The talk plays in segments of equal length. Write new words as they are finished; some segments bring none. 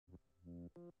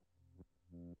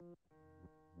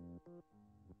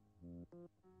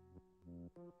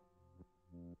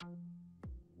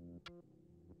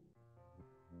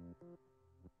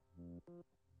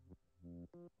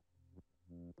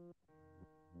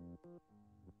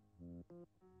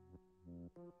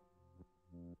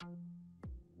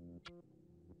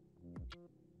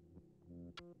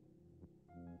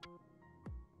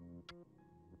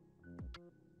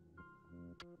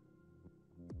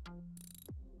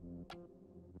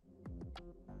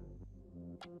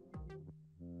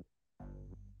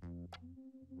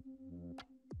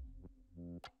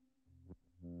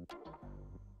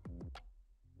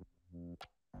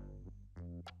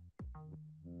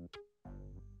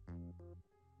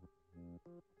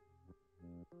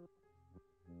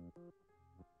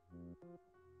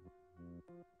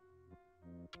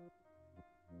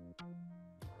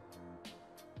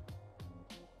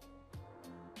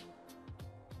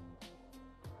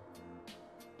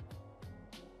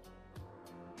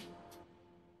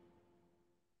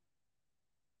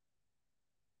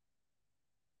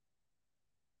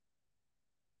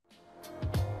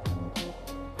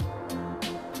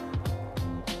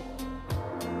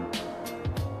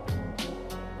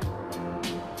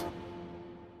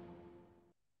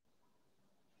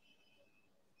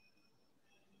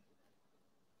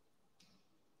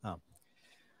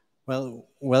Well,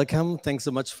 welcome. Thanks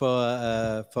so much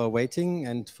for waiting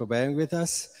and for bearing with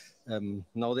us.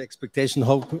 Now the expectation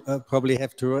probably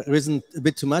have to risen a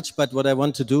bit too much, but what I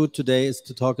want to do today is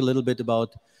to talk a little bit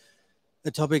about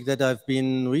a topic that I've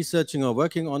been researching or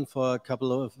working on for a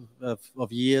couple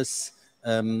of years.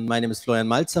 My name is Florian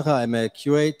Malzacher. I'm a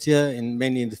curator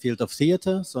mainly in the field of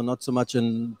theater, so not so much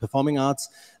in performing arts,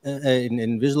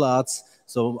 in visual arts.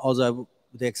 So also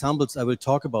the examples I will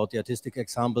talk about, the artistic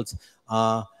examples,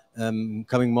 are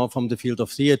coming more from the field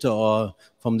of theater or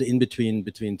from the in-between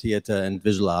between theater and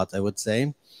visual art, I would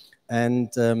say. And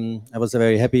I was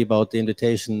very happy about the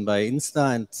invitation by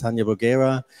INSTAR and Tanya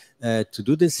Bogera to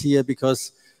do this here,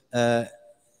 because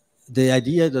the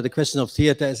idea that the question of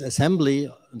theater as assembly,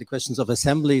 the questions of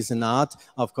assemblies in art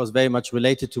are of course very much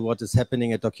related to what is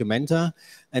happening at Documenta.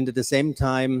 And at the same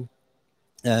time,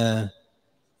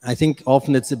 I think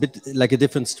often it's a bit like a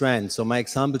different strand. So my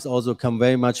examples also come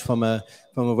very much from a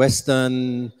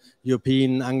Western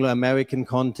European, Anglo-American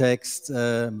context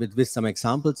with some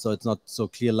examples. So it's not so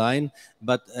clear line,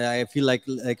 but I feel like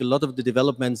a lot of the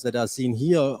developments that are seen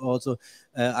here also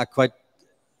are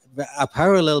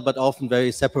parallel, but often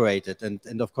very separated.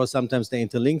 And of course, sometimes they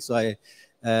interlink. So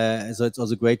so it's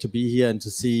also great to be here and to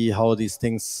see how these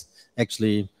things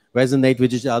actually resonate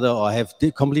with each other or have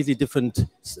completely different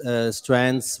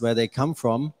strands where they come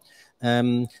from.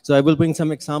 So I will bring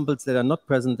some examples that are not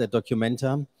present at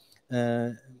Documenta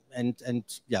and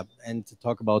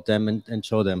talk about them and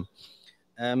show them.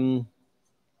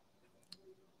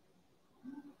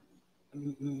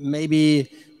 Maybe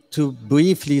to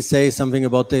briefly say something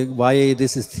about why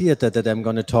this is theater that I'm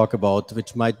going to talk about,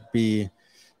 which might be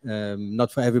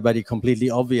not for everybody completely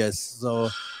obvious. So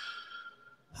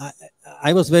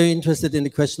I was very interested in the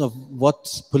question of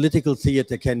what political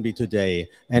theater can be today,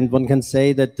 and one can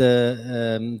say that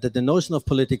the notion of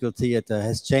political theater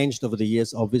has changed over the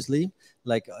years, obviously,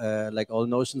 like all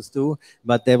notions do.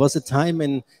 But there was a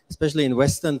time especially in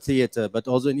Western theater, but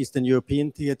also in Eastern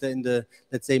European theater,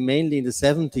 let's say mainly in the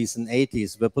 70s and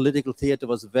 80s, where political theater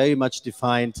was very much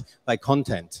defined by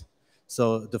content.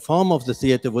 So the form of the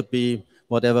theater would be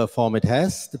whatever form it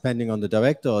has, depending on the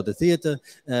director or the theater,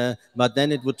 but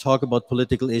then it would talk about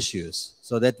political issues.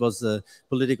 So that was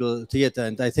political theater,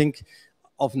 and I think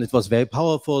often it was very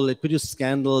powerful. It produced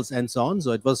scandals and so on.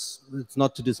 So it's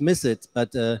not to dismiss it,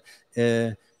 but I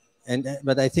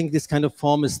think this kind of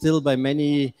form is still by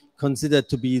many considered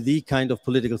to be the kind of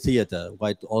political theater.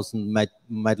 Why it also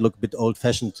might look a bit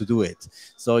old-fashioned to do it.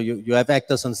 So you have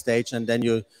actors on stage, and then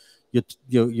you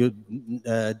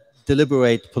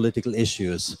deliberate political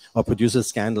issues or produce a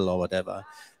scandal or whatever.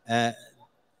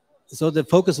 So the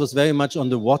focus was very much on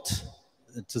the what,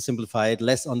 to simplify it,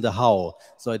 less on the how.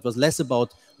 So it was less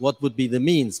about what would be the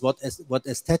means, what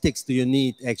aesthetics do you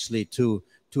need actually to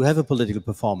have a political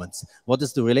performance? What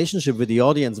is the relationship with the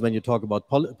audience when you talk about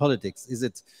politics? Is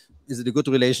it a good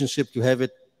relationship to have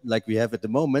it like we have at the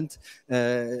moment?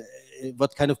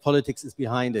 What kind of politics is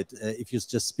behind it if you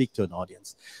just speak to an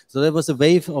audience? So there was a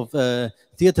wave of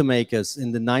theater makers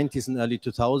in the 90s and early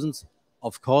 2000s,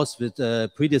 of course with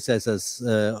predecessors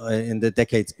in the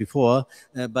decades before,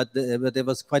 but there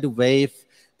was quite a wave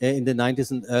in the 90s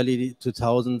and early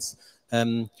 2000s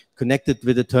connected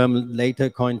with the later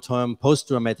coined term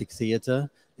post-dramatic theater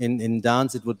in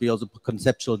dance, it would be also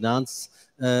conceptual dance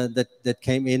that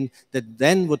came in, that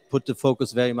then would put the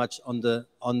focus very much on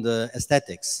the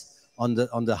aesthetics, on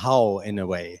the how, in a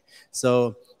way.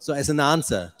 So as an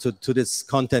answer to this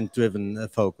content-driven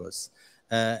focus,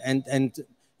 and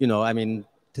you know, I mean,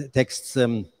 texts.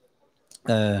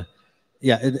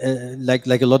 Yeah,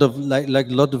 like a lot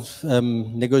of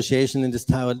negotiation in this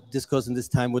time, discourse in this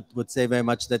time would say very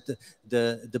much that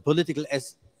the political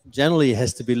generally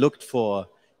has to be looked for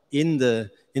in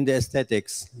the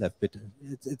aesthetics.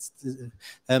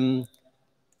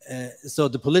 So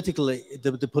the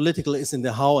political is in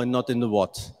the how and not in the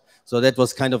what. So that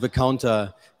was kind of a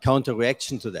counter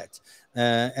reaction to that,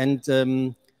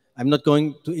 and. I'm not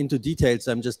going into details,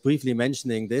 I'm just briefly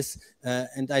mentioning this.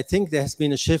 And I think there has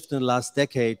been a shift in the last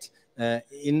decade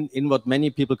in what many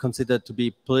people consider to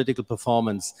be political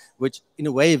performance, which in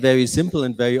a way very simple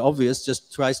and very obvious,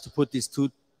 just tries to put these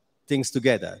two things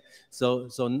together. So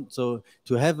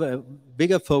to have a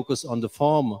bigger focus on the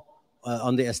form,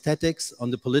 on the aesthetics,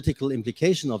 on the political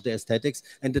implication of the aesthetics,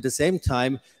 and at the same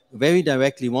time, very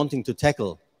directly wanting to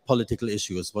tackle political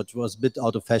issues, which was a bit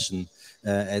out of fashion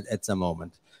at some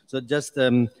moment. So just,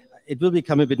 it will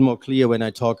become a bit more clear when I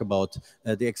talk about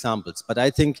the examples. But I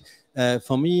think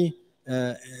for me,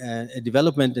 a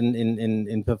development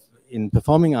in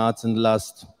performing arts in the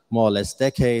last more or less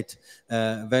decade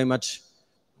very much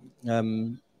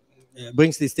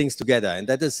brings these things together. And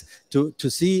that is to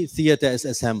see theater as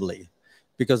assembly.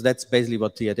 Because that's basically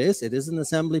what theater is. It is an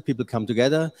assembly. People come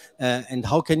together, and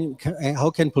how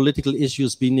can political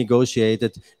issues be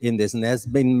negotiated in this? And there's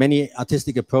been many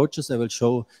artistic approaches. I will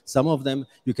show some of them.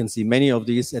 You can see many of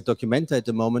these at Documenta at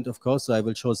the moment, of course. So I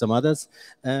will show some others.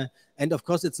 And of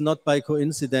course, it's not by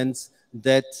coincidence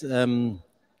that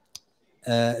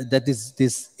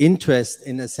this interest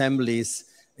in assemblies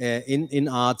in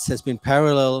arts has been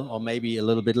parallel, or maybe a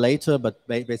little bit later, but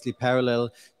basically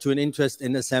parallel to an interest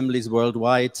in assemblies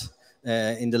worldwide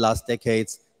in the last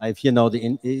decades. I have here now the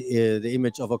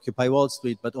image of Occupy Wall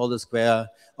Street, but all the square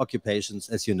occupations,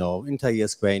 as you know, in Tahrir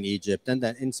Square in Egypt, and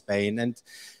then in Spain, and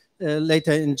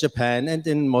later in Japan, and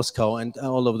in Moscow, and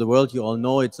all over the world. You all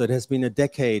know it. So it has been a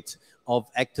decade of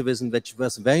activism which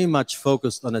was very much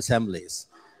focused on assemblies.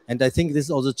 And I think this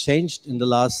also changed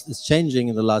is changing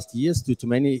in the last years due to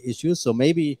many issues. So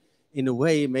maybe, in a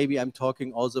way, maybe I'm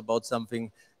talking also about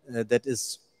something that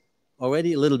is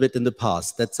already a little bit in the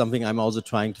past. That's something I'm also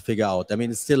trying to figure out. I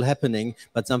mean, it's still happening,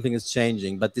 but something is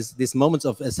changing. But these moments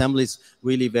of assemblies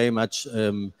really very much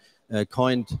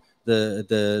coined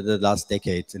the last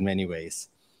decade in many ways.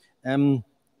 And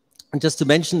just to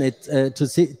mention it,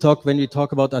 when we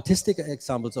talk about artistic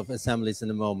examples of assemblies in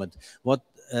a moment,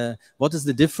 what is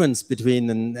the difference between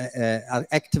an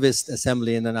activist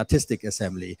assembly and an artistic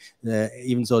assembly,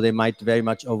 even though they might very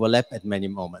much overlap at many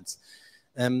moments?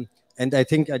 And I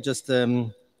think I just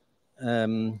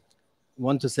want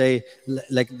to say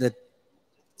like that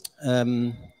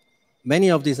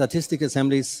many of these artistic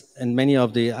assemblies and many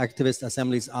of the activist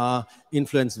assemblies are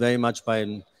influenced very much by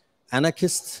an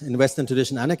anarchist, in Western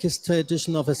tradition, anarchist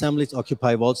tradition of assemblies.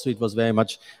 Occupy Wall Street was very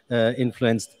much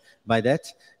influenced by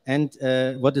that. And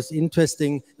what is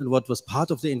interesting and what was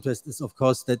part of the interest is, of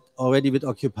course, that already with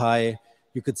Occupy,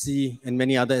 you could see in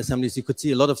many other assemblies, you could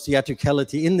see a lot of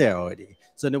theatricality in there already.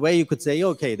 So in a way, you could say,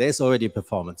 okay, there's already a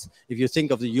performance. If you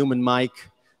think of the human mic,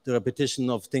 the repetition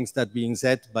of things that being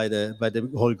said by the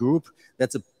whole group,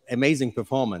 that's an amazing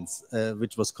performance,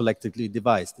 which was collectively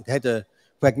devised. It had a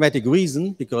pragmatic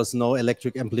reason because no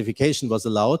electric amplification was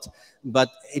allowed, but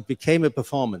it became a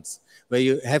performance where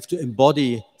you have to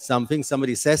embody something.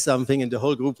 Somebody says something and the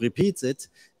whole group repeats it.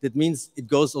 That means it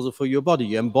goes also for your body.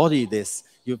 You embody this.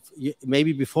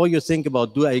 Maybe before you think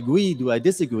about, do I agree, do I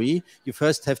disagree, you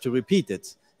first have to repeat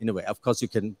it in a way. Of course, you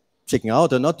can chicken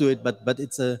out or not do it, but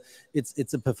it's a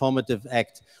performative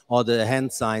act, or the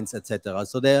hand signs, etc.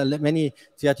 So there are many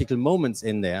theatrical moments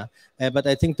in there. But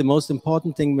I think the most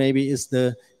important thing maybe is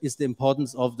the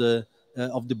importance of the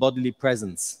bodily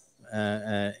presence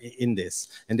in this.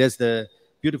 And there's the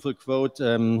beautiful quote,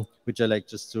 which I like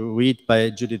just to read, by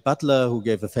Judith Butler, who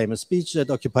gave a famous speech at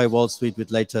Occupy Wall Street,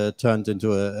 which later turned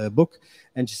into a book.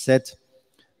 And she said,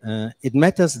 "It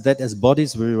matters that as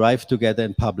bodies we arrive together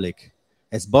in public.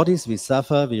 As bodies we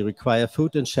suffer, we require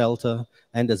food and shelter,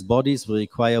 and as bodies we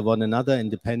require one another in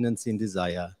dependency and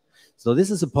desire. So this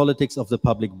is the politics of the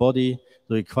public body,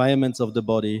 the requirements of the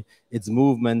body, its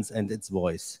movements and its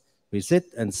voice. We sit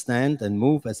and stand and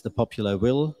move as the popular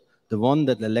will, the one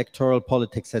that electoral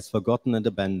politics has forgotten and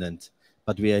abandoned.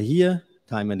 But we are here,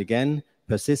 time and again,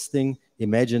 persisting,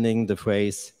 imagining the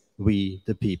phrase, we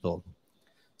the people."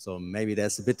 So maybe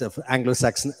there's a bit of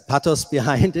Anglo-Saxon pathos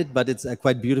behind it, but it's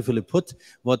quite beautifully put.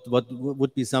 What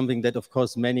would be something that, of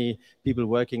course, many people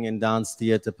working in dance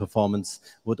theater performance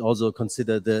would also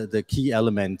consider the key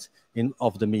element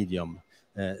of the medium,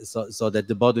 so that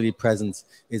the bodily presence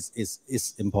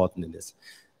is important in this.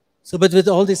 So, but with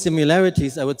all these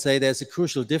similarities, I would say there's a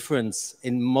crucial difference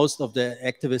in most of the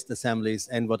activist assemblies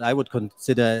and what I would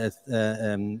consider as,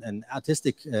 an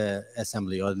artistic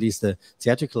assembly, or at least a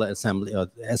theatrical assembly,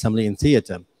 or assembly in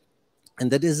theater.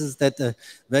 And that is that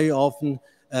very often,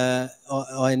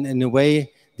 or in a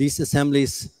way, these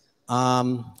assemblies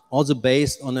are also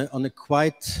based on a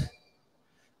quite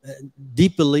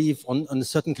deep belief on a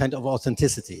certain kind of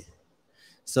authenticity.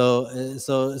 So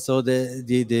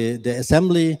the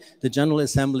assembly, the General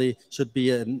Assembly, should be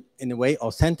in a way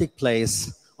authentic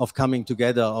place of coming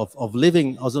together, of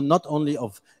living, also not only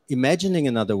of imagining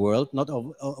another world, not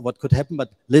of what could happen,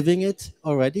 but living it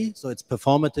already. So it's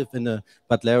performative in a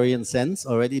Butlerian sense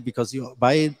already, because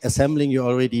by assembling you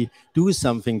already do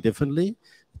something differently.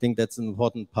 I think that's an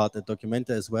important part at documenta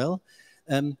as well.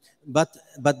 But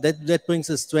that brings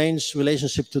a strange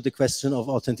relationship to the question of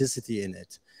authenticity in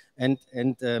it. And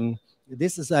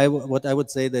this is what I would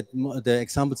say, that the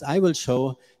examples I will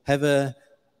show have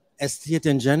as theater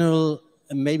in general,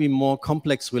 maybe more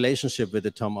complex relationship with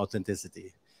the term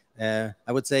authenticity. I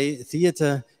would say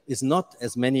theater is not,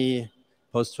 as many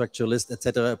post-structuralist,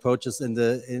 etc. approaches in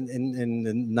the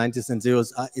 90s and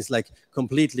zeros is like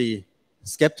completely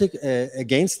skeptic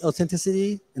against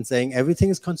authenticity and saying everything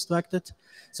is constructed.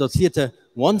 So theater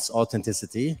wants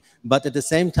authenticity, but at the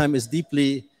same time is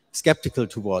deeply skeptical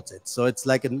towards it. So it's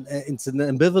like it's an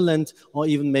ambivalent or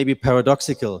even maybe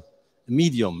paradoxical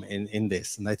medium in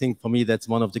this. And I think for me that's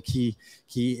one of the key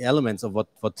elements of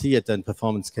what theater and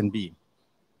performance can be.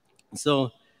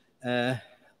 So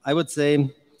I would say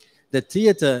that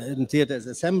theater and theater as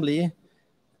assembly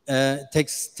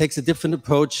takes a different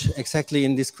approach exactly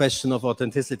in this question of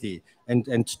authenticity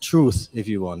and truth, if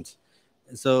you want.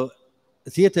 So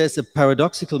theater is a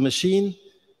paradoxical machine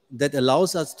that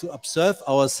allows us to observe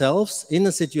ourselves in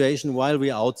a situation while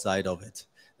we're outside of it.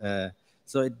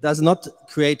 So it does not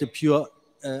create a pure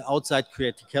outside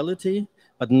criticality,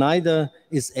 but neither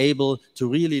is able to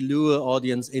really lure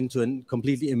audience into a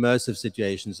completely immersive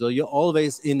situation. So you're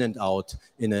always in and out,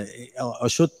 or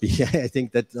should be. I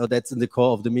think that's in the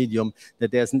core of the medium,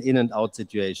 that there's an in and out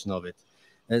situation of it.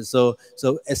 So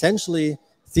essentially,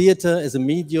 theater as a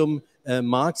medium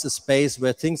marks a space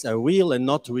where things are real and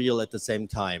not real at the same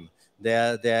time.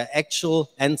 They're actual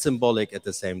and symbolic at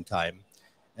the same time,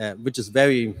 which is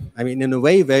very, I mean, in a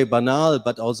way, very banal,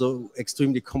 but also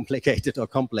extremely complicated or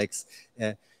complex.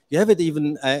 You have it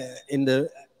even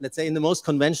let's say, in the most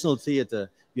conventional theater.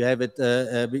 You have it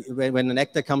when an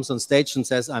actor comes on stage and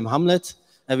says, "I'm Hamlet,"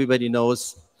 everybody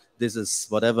knows this is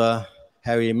whatever,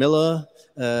 Harry Miller,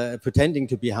 pretending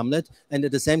to be Hamlet, and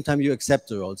at the same time you accept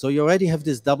the role. So you already have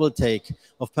this double take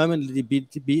of permanently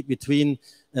between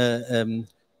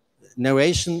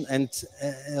narration and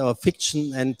or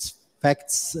fiction and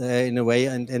facts in a way,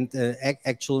 and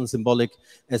actual and symbolic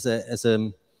as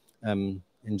a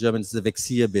in German it's a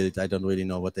Vexierbild. I don't really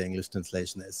know what the English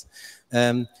translation is.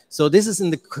 So this is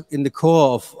in the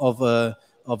core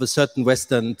of a certain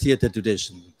Western theater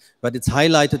tradition, but it's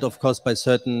highlighted, of course, by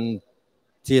certain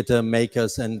theater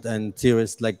makers and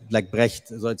theorists like Brecht.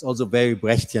 So it's also very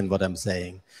Brechtian what I'm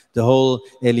saying. The whole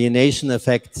alienation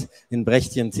effect in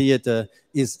Brechtian theater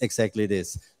is exactly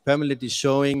this. Permanently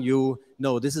showing you,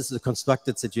 no, this is a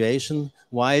constructed situation,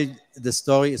 while the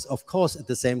story is, of course, at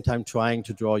the same time trying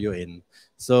to draw you in.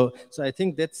 So I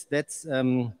think that's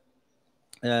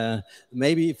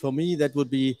maybe for me that would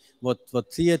be what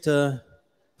theater,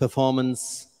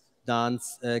 performance,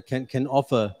 dance can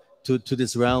offer to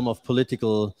this realm of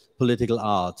political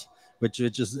art, which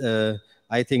is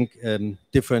I think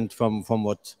different from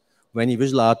what many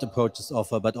visual art approaches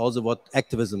offer, but also what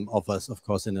activism offers, of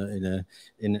course, in a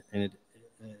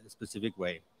specific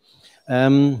way.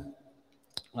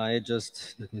 I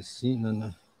just, let me see.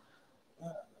 No,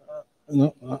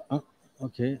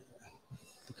 okay,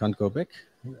 I can't go back.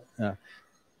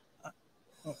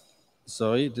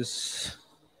 Sorry, this.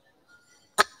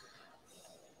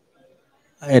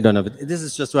 I don't know, but this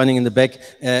is just running in the back.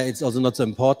 It's also not so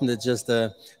important. It's just,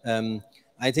 I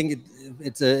think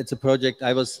it's a project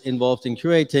I was involved in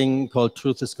curating called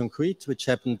Truth is Concrete, which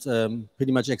happened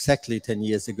pretty much exactly 10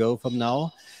 years ago from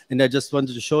now. And I just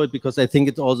wanted to show it because I think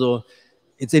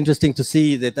it's interesting to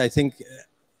see that I think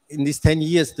in these 10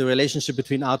 years, the relationship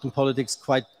between art and politics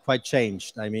quite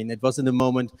changed. I mean, it was in a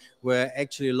moment where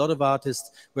actually a lot of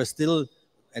artists were still,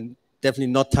 and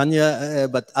definitely not Tanya,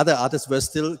 but other artists were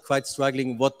still quite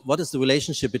struggling. What is the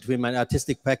relationship between my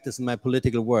artistic practice and my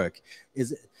political work?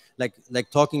 Is it like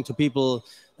talking to people,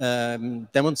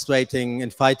 demonstrating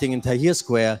and fighting in Tahrir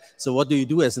Square. So what do you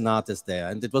do as an artist there?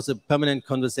 And it was a permanent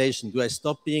conversation. Do I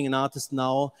stop being an artist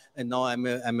now? And now I'm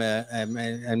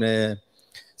a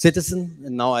citizen,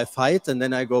 and now I fight, and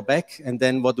then I go back, and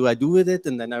then what do I do with it?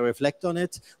 And then I reflect on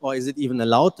it, or is it even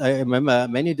allowed? I remember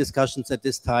many discussions at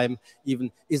this time.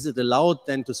 Even is it allowed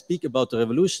then to speak about the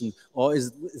revolution, or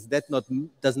is that not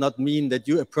does not mean that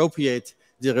you appropriate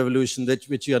the revolution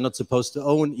which you are not supposed to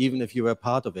own, even if you were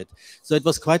part of it? So it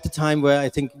was quite a time where I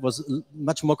think was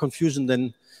much more confusion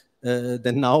than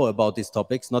now about these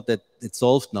topics. Not that it's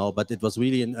solved now, but it was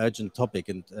really an urgent topic.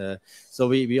 And so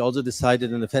we also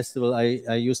decided in the festival,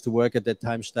 I used to work at that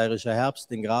time, Steirischer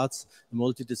Herbst in Graz, a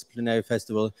multidisciplinary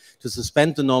festival, to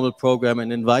suspend the normal program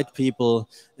and invite people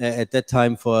at that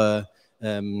time for,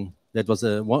 that was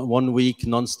a one week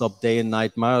non-stop day and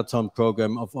night marathon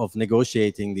program of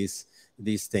negotiating these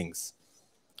things.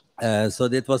 So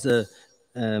that was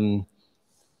an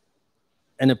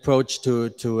approach to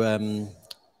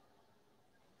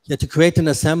create an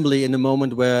assembly in a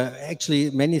moment where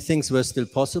actually many things were still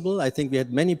possible. I think we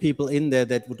had many people in there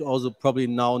that would also probably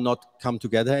now not come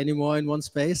together anymore in one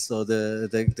space. So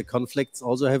the conflicts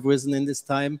also have risen in this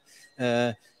time.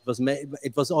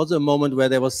 It was also a moment where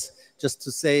there was, just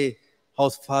to say how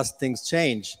fast things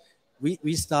change.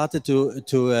 We started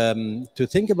to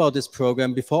think about this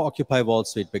program before Occupy Wall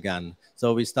Street began.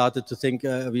 So we started to think,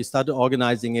 we started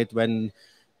organizing it when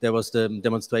there was the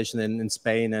demonstration in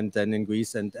Spain and then in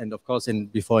Greece and of course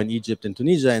before in Egypt and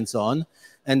Tunisia and so on.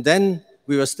 And then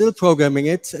we were still programming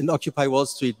it and Occupy Wall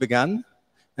Street began.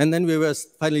 And then we were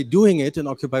finally doing it and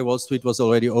Occupy Wall Street was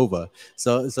already over.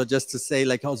 So just to say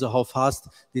like also how fast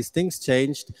these things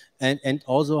changed and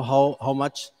also how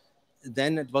much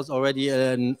then it was already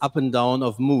an up and down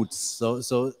of moods.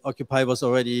 So Occupy was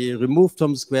already removed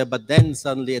from the square, but then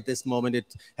suddenly at this moment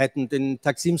it happened in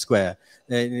Taksim Square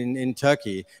in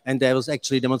Turkey. And there was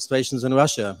actually demonstrations in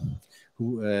Russia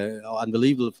who are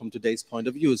unbelievable from today's point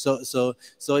of view. So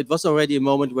it was already a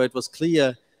moment where it was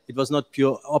clear it was not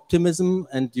pure optimism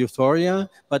and euphoria,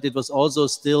 but it was also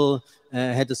still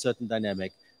had a certain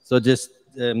dynamic. So just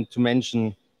to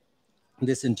mention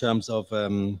this in terms of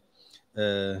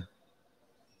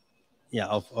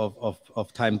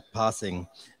of time passing.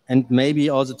 And maybe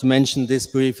also to mention this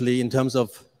briefly in terms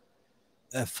of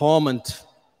form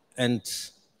and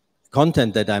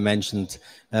content that I mentioned.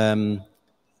 And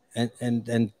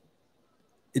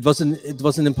it was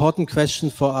an important question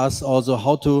for us also,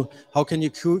 how can you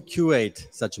curate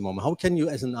such a moment? How can you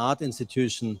as an art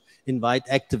institution invite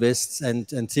activists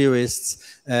and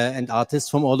theorists and artists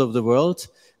from all over the world?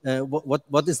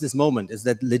 What is this moment? Is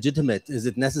that legitimate? Is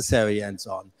it necessary? And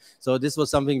so on. So this was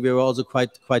something we were also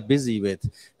quite busy with,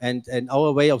 and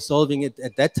our way of solving it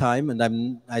at that time.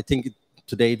 And I think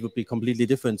today it would be completely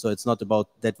different. So it's not about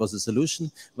that was a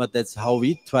solution, but that's how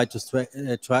we tried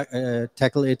to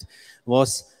tackle it.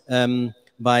 Was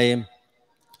by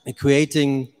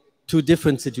creating two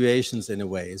different situations in a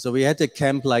way. So we had a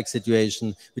camp-like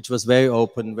situation, which was very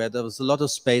open, where there was a lot of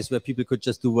space where people could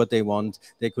just do what they want.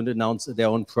 They could announce their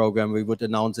own program. We would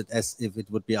announce it as if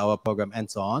it would be our program and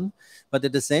so on. But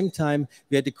at the same time,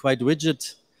 we had a quite rigid,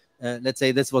 let's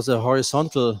say this was a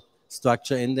horizontal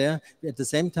structure in there. At the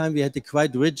same time, we had a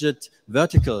quite rigid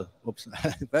vertical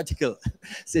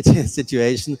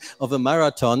situation of a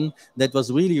marathon that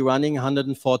was really running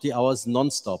 140 hours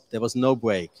non-stop. There was no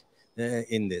break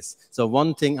in this. So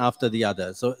one thing after the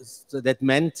other. So that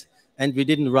meant, and we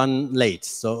didn't run late.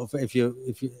 So if you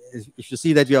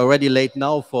see that we are already late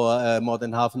now for more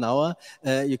than half an hour,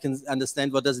 you can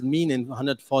understand what does it mean in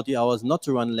 140 hours not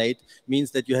to run late.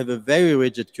 Means that you have a very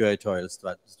rigid curatorial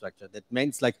structure. That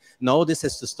means like, no, this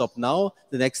has to stop now,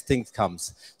 the next thing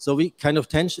comes. So we kind of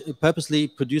purposely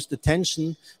produced a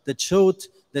tension that showed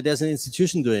that there's an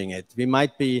institution doing it. We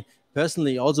might be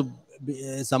personally also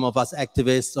some of us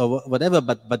activists or whatever,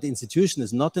 but the institution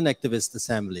is not an activist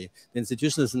assembly. The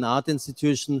institution is an art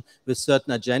institution with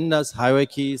certain agendas,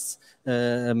 hierarchies,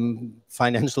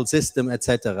 financial system,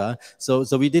 etc. So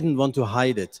we didn't want to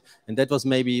hide it, and that was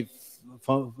maybe,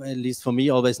 at least for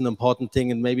me, always an important thing.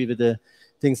 And maybe with the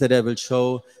things that I will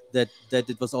show, that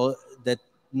it was all that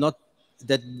not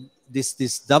that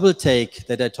this double take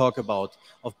that I talk about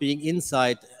of being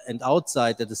inside and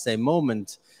outside at the same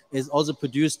moment is also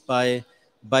produced by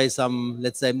some,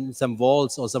 let's say, some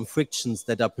walls or some frictions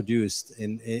that are produced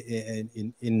in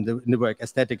the work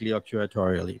aesthetically or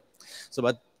curatorially. So,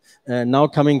 but now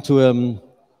coming to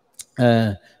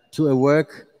a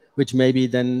work which maybe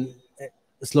then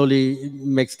slowly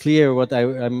makes clear what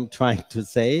I'm trying to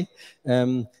say.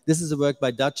 This is a work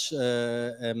by Dutch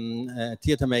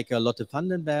theater maker Lotte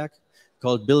Vandenberg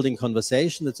called Building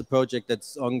Conversation. It's a project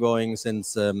that's ongoing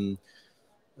since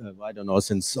I don't know,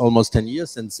 since almost 10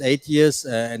 years, since 8 years,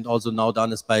 and also now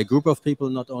done is by a group of people,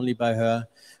 not only by her.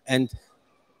 And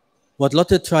what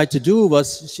Lotte tried to do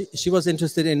was, she was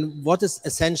interested in what is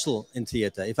essential in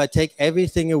theater. If I take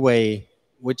everything away,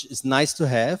 which is nice to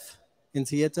have in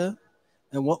theater,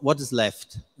 and what is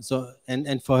left? So,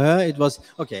 and for her, it was,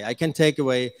 okay, I can take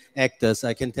away actors,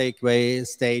 I can take away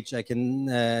stage, I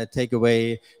can take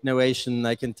away narration,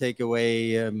 I can take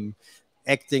away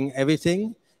acting,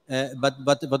 everything. But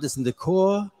what is in the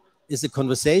core is a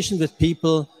conversation with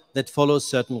people that follow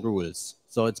certain rules.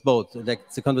 So it's both. Like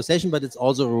it's a conversation, but it's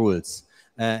also rules.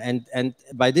 And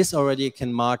by this already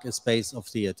can mark a space of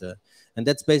theater. And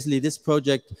that's basically this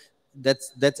project.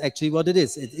 That's actually what it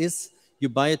is. It is you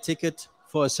buy a ticket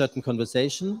for a certain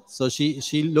conversation. So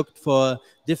she looked for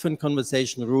different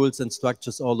conversation rules and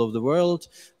structures all over the world,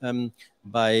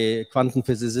 by quantum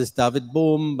physicist David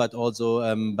Bohm, but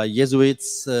also by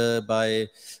Jesuits, by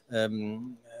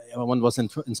one was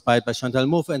inspired by Chantal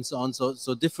Mouffe and so on.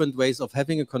 So different ways of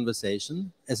having a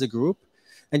conversation as a group.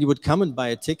 And you would come and buy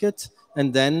a ticket,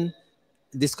 and then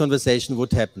this conversation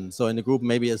would happen. So in a group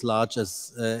maybe as large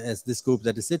as this group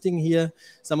that is sitting here,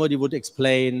 somebody would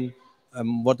explain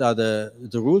what are the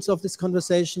rules of this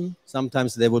conversation.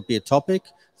 Sometimes there would be a topic.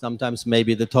 Sometimes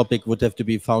maybe the topic would have to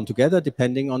be found together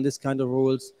depending on this kind of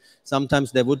rules.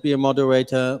 Sometimes there would be a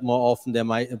moderator. More often there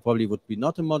probably would be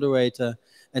not a moderator.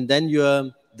 And then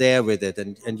you're there with it,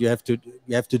 and you have to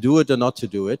do it or not to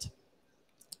do it.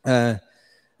 And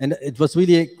it was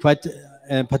really quite,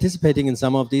 participating in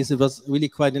some of these, it was really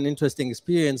quite an interesting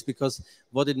experience, because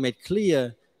what it made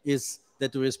clear is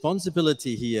that the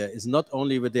responsibility here is not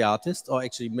only with the artist, or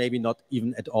actually maybe not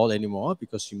even at all anymore,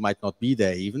 because she might not be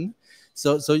there even.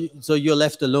 So you're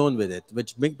left alone with it,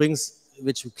 which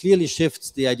clearly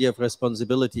shifts the idea of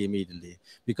responsibility immediately,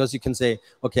 because you can say,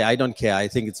 okay, I don't care, I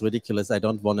think it's ridiculous, I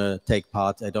don't want to take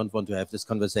part, I don't want to have this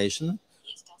conversation.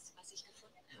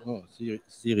 Oh,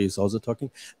 Siri is also talking.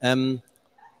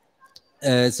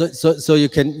 So you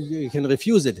can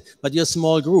refuse it, but you're a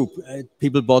small group.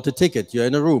 People bought a ticket. You're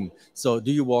in a room. So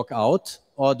do you walk out,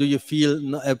 or do you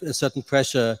feel a certain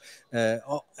pressure?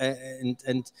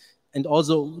 And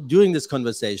also during this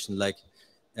conversation, like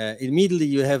immediately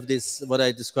you have this what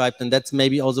I described, and that's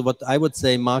maybe also what I would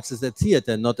say Marx is at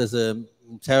theater, not as a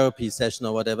therapy session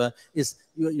or whatever. Is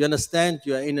you understand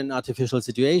you are in an artificial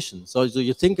situation. So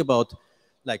you think about,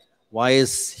 like, why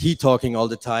is he talking all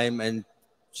the time and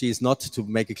she's not, to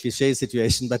make a cliche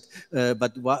situation, but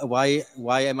why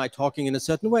am I talking in a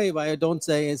certain way? Why I don't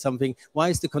say something? Why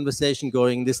is the conversation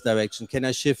going this direction? Can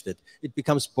I shift it? It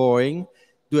becomes boring.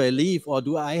 Do I leave, or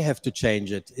do I have to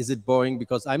change it? Is it boring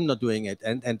because I'm not doing it?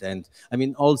 And I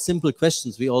mean, all simple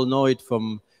questions. We all know it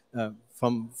from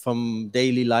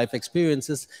daily life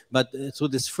experiences, but through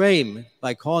this frame,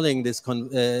 by calling this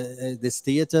this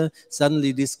theater,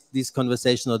 suddenly these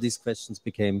conversations or these questions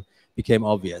became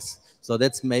obvious. So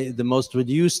that's the most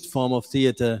reduced form of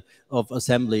theater, of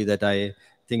assembly, that I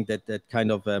think that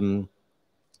kind of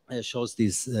shows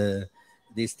these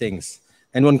things.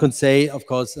 And one could say, of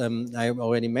course, I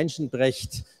already mentioned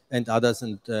Brecht and others,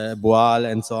 and Boal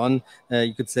and so on.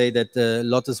 You could say that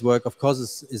Lotte's work, of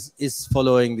course, is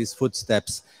following these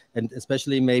footsteps, and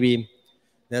especially maybe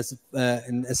there's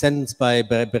a sentence by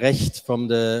Brecht from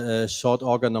the short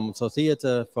organ for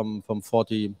theater from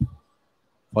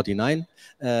 49,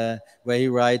 where he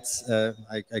writes,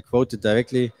 I quote it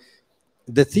directly: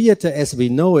 "The theater as we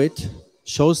know it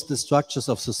shows the structures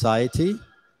of society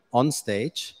on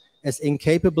stage as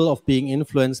incapable of being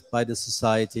influenced by the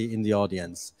society in the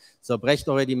audience." So Brecht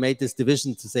already made this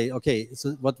division to say, okay,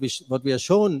 so what we are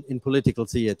shown in political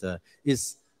theater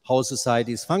is how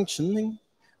society is functioning,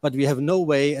 but we have no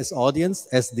way as audience,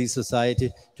 as the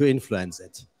society, to influence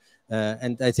it.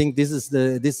 And I think this is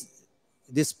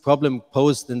this problem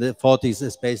posed in the 40s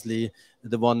is basically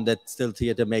the one that still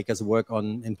theater makers work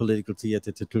on in political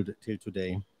theater till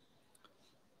today.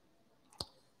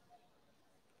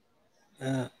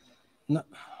 No.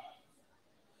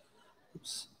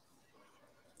 Oops.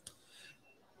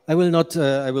 I will not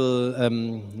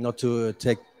to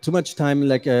take too much time.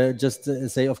 Like just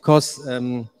say, of course,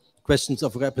 questions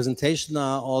of representation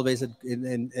are always a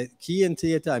key in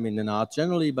theater, I mean in art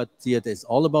generally, but theater is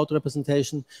all about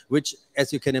representation, which,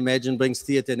 as you can imagine, brings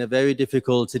theater in a very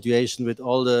difficult situation with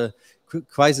all the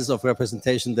crisis of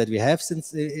representation that we have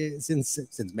since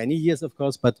many years, of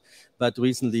course, but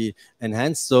recently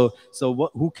enhanced. So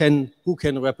who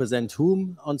can represent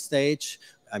whom on stage?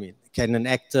 I mean, can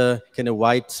a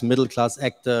white middle-class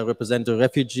actor represent a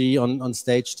refugee on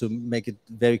stage, to make it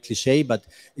very cliche, but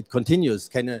it continues.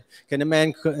 Can a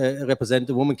man represent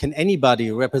a woman? Can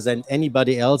anybody represent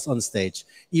anybody else on stage?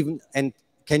 And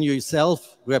can you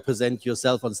yourself represent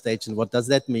yourself on stage, and what does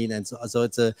that mean? And so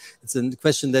it's a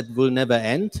question that will never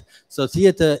end. So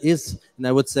theater is, and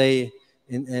I would say,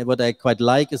 what I quite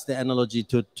like is the analogy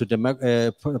to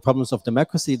problems of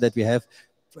democracy that we have.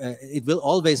 It will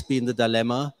always be in the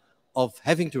dilemma of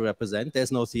having to represent.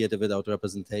 There's no theater without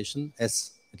representation,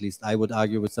 as at least I would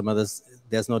argue with some others.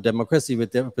 There's no democracy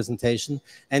with representation,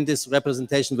 and this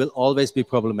representation will always be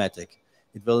problematic.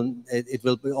 It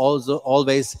will be also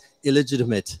always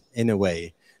illegitimate in a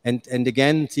way. And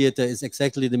again, theater is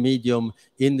exactly the medium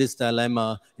in this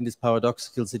dilemma, in this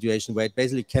paradoxical situation where it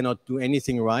basically cannot do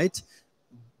anything right,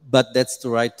 but that's the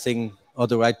right thing or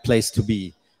the right place to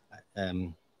be.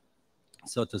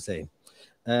 So to say.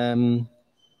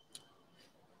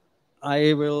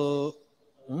 I will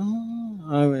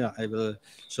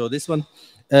show this one.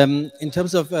 In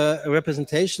terms of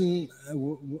representation,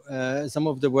 some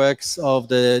of the works of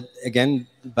the, again,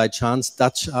 by chance,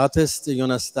 Dutch artist,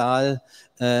 Jonas Staal,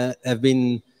 have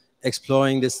been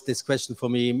exploring this question for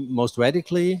me most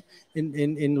radically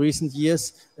in recent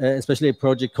years, especially a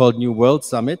project called New World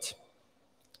Summit,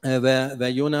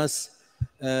 where Jonas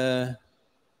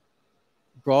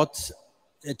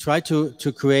tried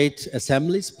to create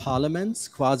assemblies, parliaments,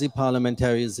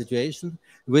 quasi-parliamentary situation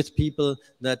with people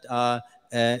that are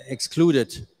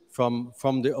excluded from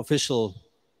the official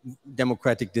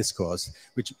democratic discourse,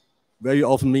 which very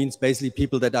often means basically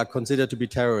people that are considered to be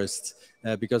terrorists,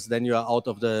 because then you are out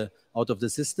of the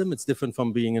system. It's different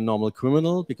from being a normal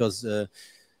criminal, because the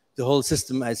whole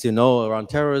system, as you know, around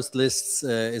terrorist lists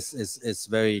is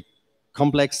very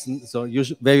complex. So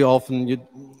very often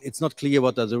it's not clear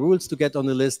what are the rules to get on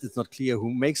the list. It's not clear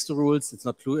who makes the rules. It's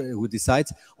not clear who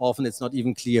decides. Often it's not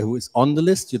even clear who is on the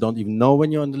list. You don't even know when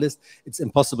you're on the list. It's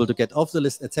impossible to get off the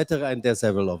list, etc. And there's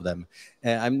several of them.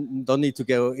 I don't need to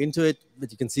go into it, but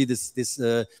you can see this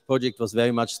project was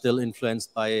very much still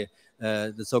influenced by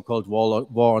the so-called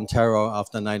war on terror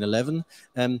after 9/11.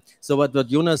 So what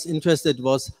Jonas interested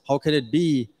was, how can it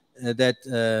be that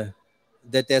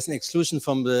there's an exclusion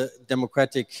from the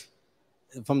democratic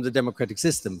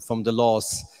system, from the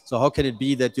laws. So how can it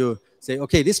be that you say,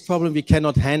 okay, this problem we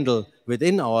cannot handle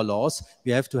within our laws,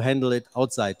 we have to handle it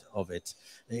outside of it,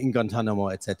 in Guantanamo,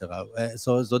 etc.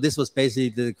 So this was basically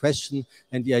the question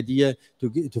and the idea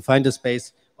to find a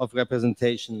space of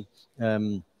representation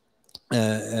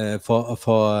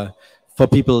for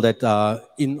people that are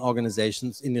in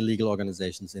organizations, in illegal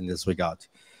organizations in this regard.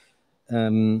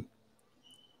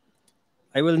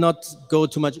 I will not go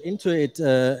too much into it,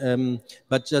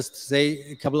 but just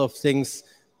say a couple of things.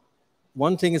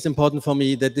 One thing is important for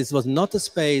me, that this was not a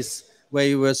space where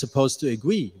you were supposed to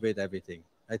agree with everything.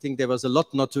 I think there was a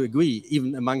lot not to agree,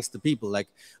 even amongst the people. Like,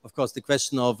 of course, the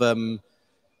question of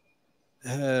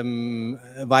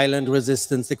violent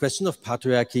resistance, the question of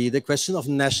patriarchy, the question of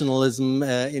nationalism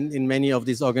in many of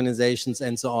these organizations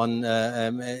and so on.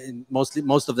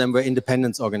 Most of them were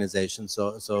independence organizations,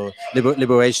 so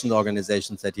liberation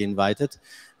organizations that he invited.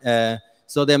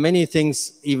 So there are many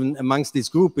things even amongst this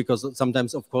group, because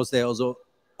sometimes, of course, there are also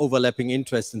overlapping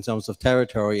interests in terms of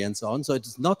territory and so on. So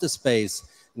it's not a space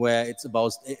where it's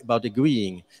about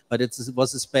agreeing, but it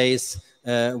was a space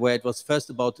where it was first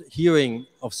about hearing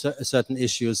of certain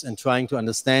issues and trying to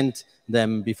understand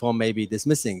them before maybe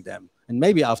dismissing them, and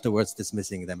maybe afterwards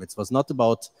dismissing them. It was not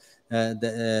about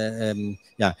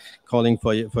calling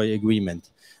for agreement.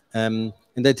 And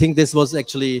I think this was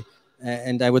actually,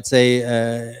 and I would say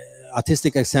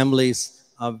artistic assemblies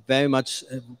are very much,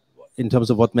 in terms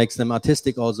of what makes them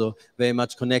artistic, also very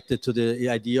much connected to the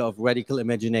idea of radical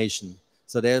imagination.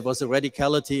 So there was a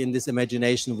radicality in this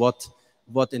imagination, what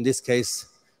in this case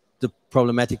the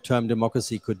problematic term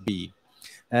democracy could be.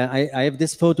 I have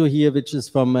this photo here, which is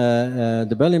from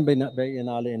the Berlin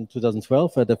Biennale in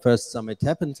 2012, where the first summit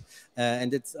happened.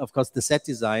 And it's, of course, the set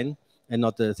design and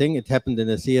not the thing. It happened in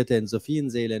a theater in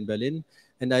Sophienseele in Berlin.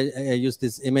 And I used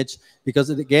this image because,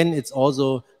 again, it's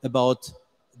also about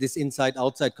this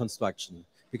inside-outside construction,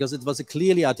 because it was a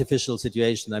clearly artificial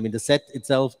situation. I mean, the set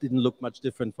itself didn't look much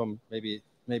different from maybe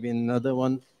another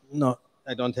one. No,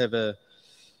 I don't have a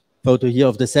photo here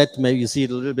of the set. Maybe you see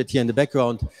it a little bit here in the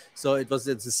background. So it's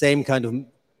the same kind of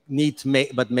neat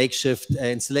but makeshift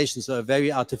installation. So a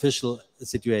very artificial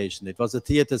situation. It was a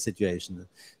theater situation.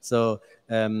 So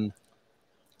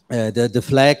the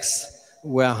flags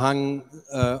were hung,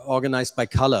 organized by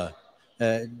color.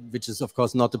 Which is, of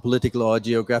course, not a political or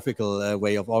geographical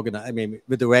way of organizing. I mean,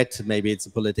 with the red, maybe it's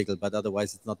a political, but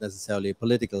otherwise it's not necessarily a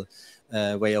political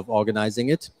way of organizing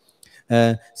it.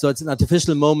 So it's an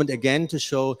artificial moment, again, to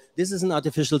show this is an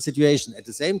artificial situation. At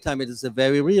the same time, it is a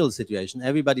very real situation.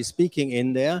 Everybody speaking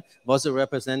in there was a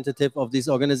representative of these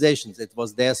organizations. It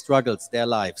was their struggles, their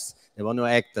lives. There were no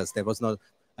actors. There was no,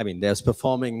 I mean, there's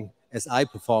performing as I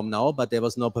perform now, but there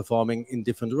was no performing in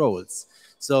different roles.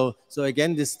 So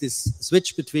again, this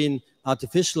switch between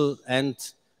artificial and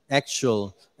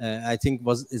actual, I think,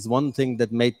 is one thing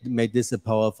that made this a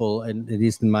powerful, and at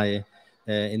least in my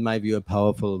view, a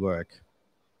powerful work.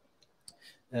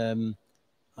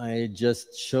 I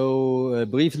just show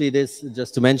briefly this,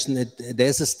 just to mention it.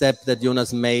 There's a step that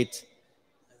Jonas made.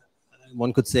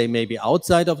 One could say maybe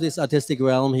outside of this artistic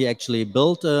realm. He actually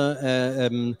built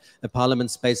a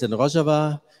parliament space in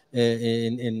Rojava,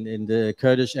 in the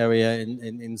Kurdish area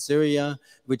in Syria,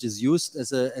 which is used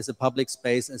as a public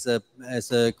space, as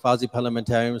a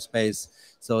quasi-parliamentarian space.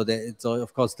 So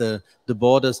of course the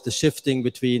borders, the shifting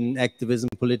between activism,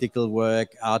 political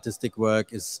work, artistic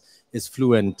work is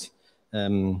fluent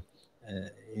in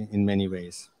many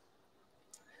ways.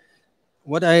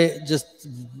 What I just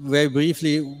very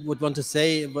briefly would want to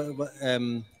say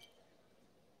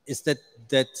is that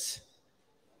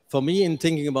for me, in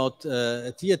thinking about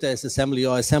theater as assembly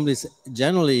or assemblies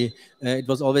generally, it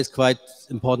was always quite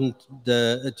important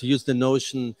to use the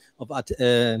notion of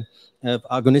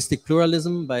agonistic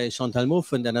pluralism by Chantal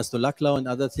Mouffe and Ernesto Laclau and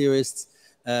other theorists,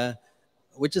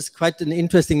 which is quite an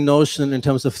interesting notion in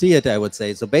terms of theater, I would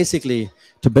say. So basically,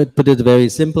 to put it very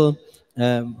simple,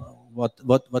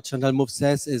 what Chantal Mouffe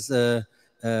says is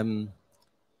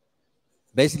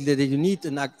basically that you need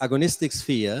an agonistic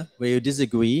sphere where you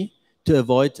disagree to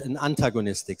avoid an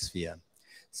antagonistic sphere.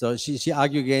 So she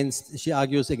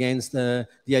argues against the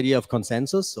idea of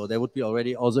consensus. So there would be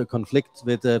already also a conflict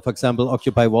with, for example,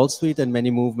 Occupy Wall Street and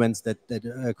many movements that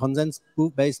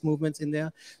consensus-based movements in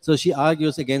there. So she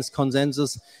argues against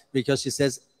consensus because she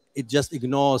says it just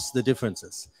ignores the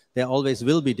differences. There always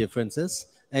will be differences,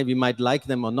 and we might like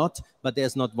them or not, but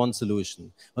there's not one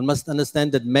solution. One must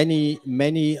understand that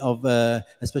many of,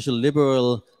 especially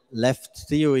liberal left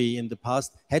theory in the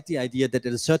past, had the idea that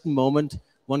at a certain moment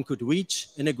one could reach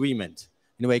an agreement.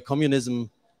 In a way, communism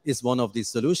is one of these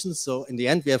solutions. So in the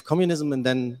end, we have communism and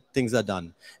then things are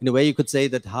done. In a way, you could say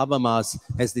that Habermas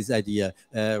has this idea,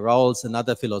 Rawls and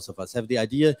other philosophers have the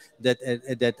idea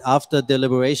that after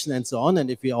deliberation and so on, and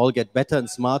if we all get better and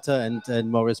smarter and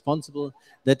more responsible,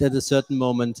 that at a certain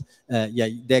moment,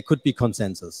 there could be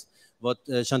consensus. What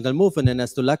Chantal Mouffe and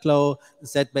Ernesto Laclau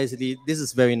said, basically, this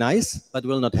is very nice, but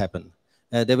will not happen.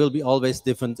 There will be always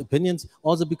different opinions,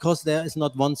 also because there is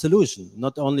not one solution,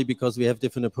 not only because we have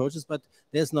different approaches, but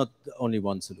there's not only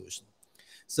one solution.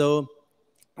 So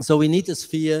we need a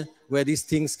sphere where these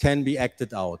things can be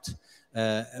acted out,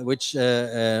 which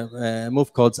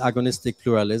Mouffe calls agonistic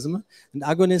pluralism. And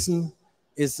agonism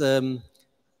is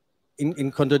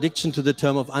in contradiction to the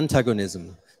term of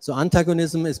antagonism. So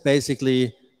antagonism is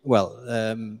basically, well,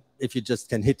 if you just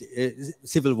can hit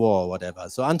civil war or whatever.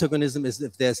 So antagonism is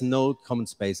if there's no common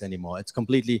space anymore. It's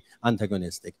completely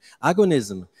antagonistic.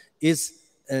 Agonism is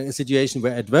a situation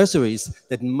where adversaries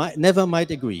that never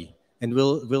might agree and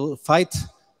will fight.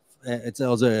 It's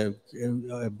also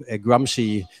a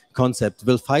Gramsci concept.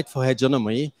 Will fight for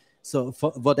hegemony. So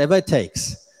for whatever it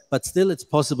takes. But still, it's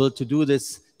possible to do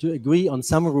this, to agree on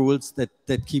some rules that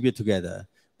keep it together.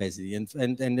 Basically.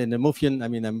 And in the Mouffian, I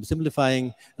mean, I'm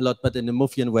simplifying a lot, but in the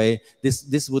Mouffian way,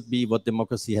 this would be what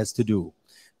democracy has to do.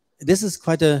 This is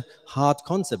quite a hard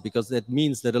concept because that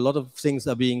means that a lot of things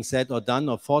are being said or done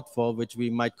or fought for, which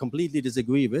we might completely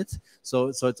disagree with. So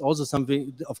it's also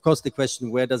something, of course, the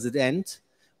question, where does it end?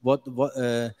 Where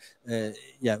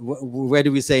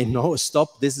do we say, no,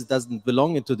 stop, this doesn't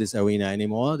belong into this arena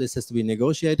anymore. This has to be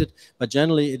negotiated. But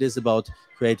generally, it is about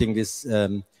creating these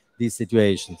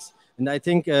situations. And I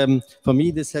think for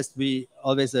me, this has to be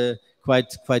always a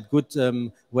quite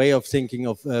good way of thinking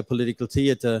of political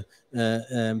theater,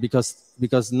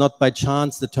 because not by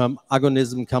chance the term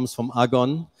agonism comes from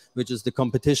agon, which is the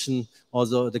competition,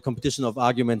 also the competition of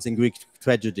arguments in Greek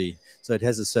tragedy. So it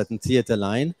has a certain theater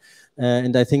line.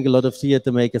 And I think a lot of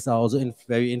theater makers are also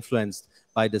very influenced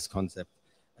by this concept.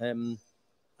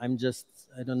 I'm just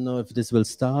I don't know if this will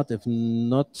start. If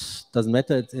not, doesn't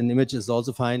matter. An image is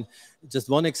also fine. Just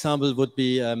one example would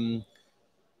be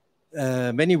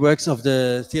many works of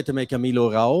the theater maker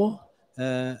Milo Rau,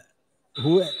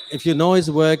 who, if you know his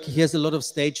work, he has a lot of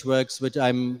stage works, which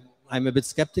I'm a bit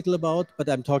skeptical about, but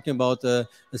I'm talking about a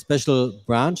special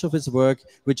branch of his work,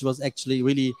 which was actually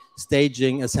really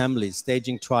staging assemblies,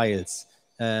 staging trials.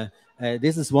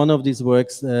 This is one of these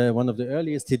works, one of the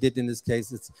earliest he did in this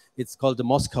case. It's called the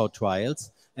Moscow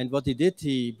Trials. And what he did,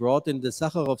 he brought in the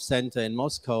Sakharov Center in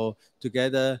Moscow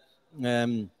together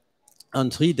on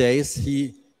 3 days.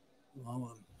 He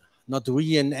not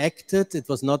reenacted, it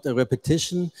was not a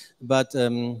repetition, but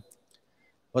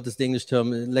what is the English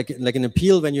term? Like an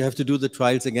appeal when you have to do the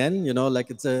trials again, you know,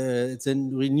 like it's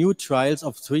in renewed trials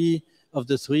of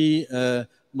the three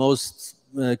most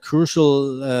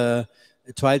crucial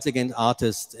trials against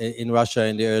artists in Russia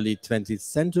in the early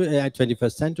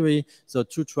 21st century. So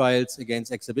 2 trials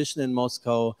against exhibition in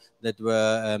Moscow that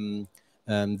were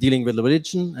dealing with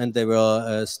religion, and they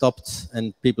were stopped,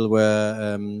 and people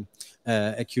were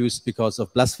accused because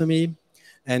of blasphemy.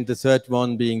 And the third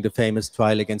one being the famous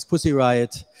trial against Pussy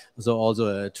Riot, so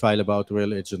also a trial about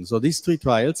religion. So these 3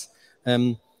 trials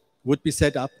would be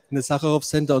set up in the Sakharov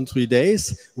Center on 3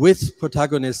 days with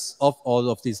protagonists of all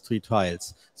of these 3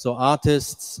 trials. So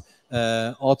artists,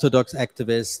 Orthodox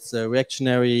activists,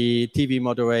 reactionary TV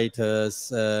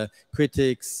moderators,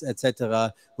 critics,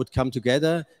 etc., would come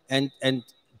together and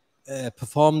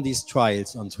perform these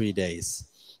trials on 3 days,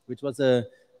 which was a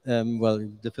well,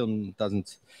 the film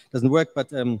doesn't work,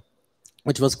 but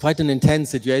which was quite an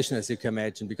intense situation, as you can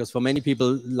imagine, because for many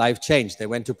people, life changed. They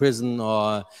went to prison,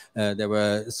 or there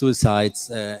were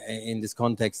suicides in this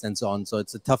context, and so on. So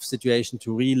it's a tough situation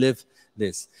to relive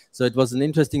this. So it was an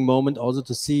interesting moment also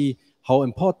to see how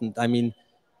important, I mean,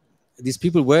 these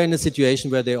people were in a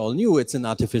situation where they all knew it's an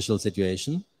artificial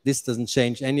situation. This doesn't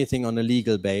change anything on a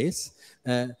legal base,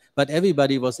 but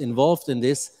everybody was involved in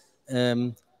this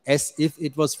as if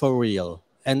it was for real,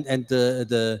 and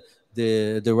the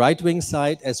right-wing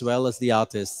side as well as the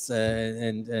artists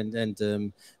and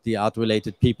the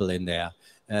art-related people in there.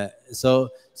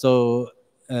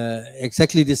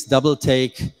 Exactly this double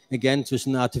take again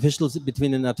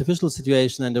between an artificial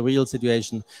situation and a real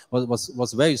situation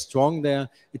was very strong there.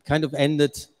 It kind of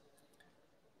ended.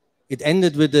 It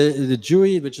ended with the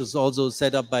jury, which was also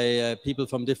set up by people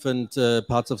from different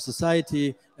parts of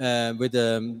society,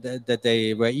 that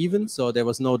they were even, so there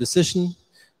was no decision.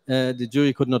 The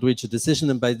jury could not reach a decision,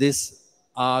 and by this,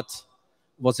 art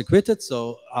was acquitted.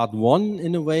 So art won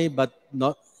in a way, but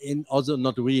also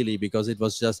not really, because it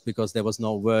was just because there was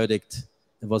no verdict.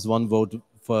 There was 1 vote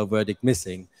for a verdict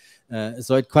missing.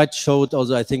 So it quite showed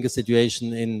also, I think, a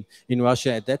situation in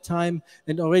Russia at that time.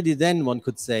 And already then one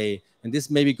could say, and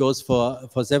this maybe goes for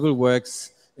several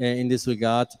works in this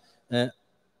regard,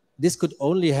 this could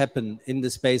only happen in the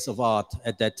space of art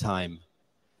at that time.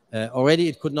 Already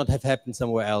it could not have happened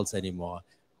somewhere else anymore.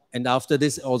 And after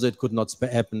this, also it could not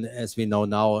happen, as we know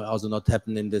now, also not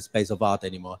happen in the space of art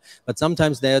anymore. But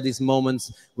sometimes there are these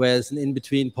moments where it's an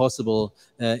in-between possible,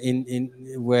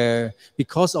 where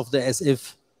because of the as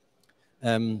if,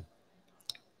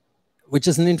 which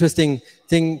is an interesting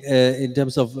thing in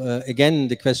terms of, again,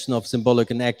 the question of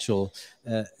symbolic and actual,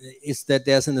 is that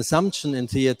there's an assumption in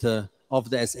theater of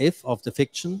the as if, of the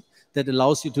fiction, that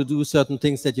allows you to do certain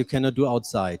things that you cannot do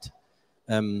outside.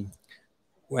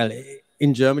 Well,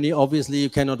 in Germany, obviously, you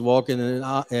cannot walk in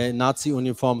a Nazi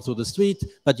uniform through the street,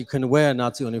 but you can wear a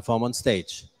Nazi uniform on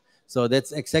stage. So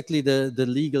that's exactly the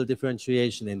legal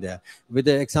differentiation in there. With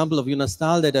the example of Jonas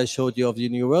Stahl that I showed you of the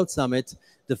New World Summit,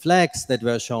 the flags that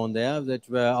were shown there, that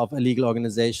were of illegal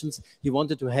organizations, he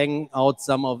wanted to hang out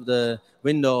some of the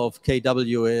window of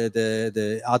KW,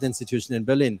 the art institution in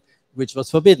Berlin, which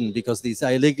was forbidden because these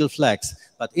are illegal flags.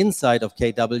 But inside of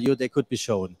KW, they could be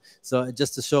shown. So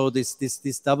just to show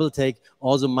this double take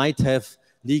also might have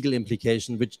legal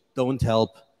implications which don't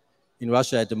help in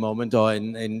Russia at the moment, or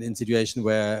in situation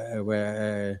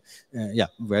where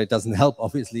it doesn't help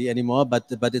obviously anymore. But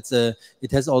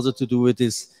it has also to do with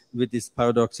this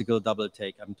paradoxical double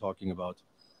take I'm talking about.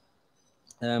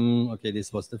 Okay,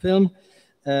 this was the film.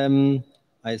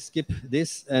 I skip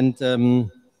this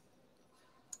and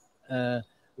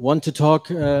want to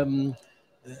talk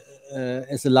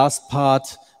as a last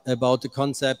part about the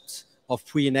concept of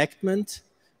pre-enactment,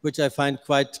 which I find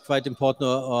quite important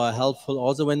or helpful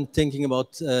also when thinking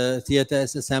about theater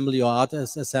as assembly or art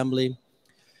as assembly.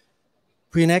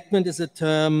 Pre-enactment is a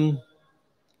term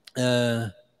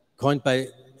coined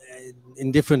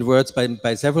in different words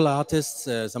by several artists.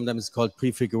 Sometimes it's called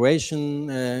prefiguration,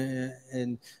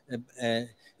 and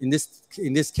in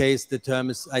this case, the term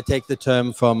is, I take the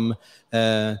term from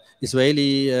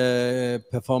Israeli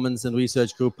performance and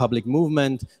research group Public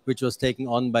Movement, which was taken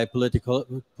on by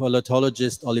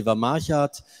politologist Oliver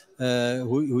Marchart,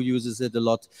 who uses it a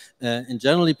lot. And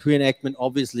generally, pre-enactment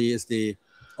obviously is the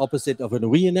opposite of a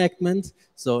reenactment.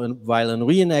 So while a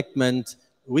reenactment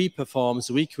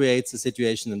recreates the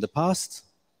situation in the past,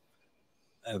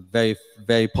 very,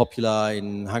 very popular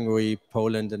in Hungary,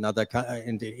 Poland, and other,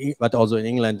 but also in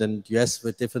England and US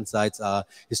with different sites are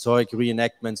historic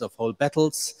reenactments of whole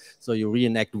battles. So you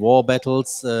reenact war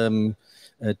battles to,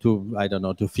 I don't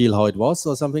know, to feel how it was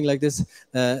or something like this.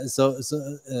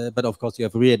 But of course you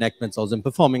have reenactments also in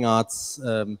performing arts,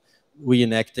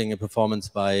 reenacting a performance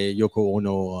by Yoko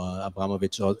Ono or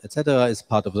Abramovich, or etc. is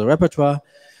part of the repertoire.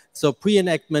 So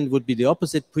pre-enactment would be the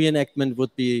opposite. Pre-enactment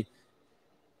would be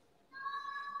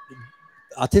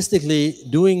artistically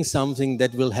doing something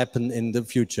that will happen in the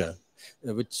future,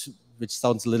 which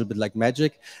sounds a little bit like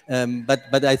magic.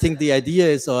 But I think the idea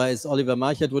is, or as Oliver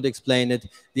Marchart would explain it,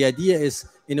 the idea is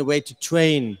in a way to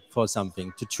train for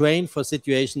something, to train for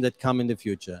situations that come in the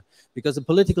future. Because a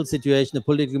political situation, a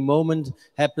political moment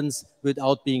happens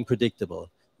without being predictable.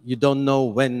 You don't know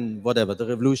when, whatever, the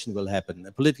revolution will happen.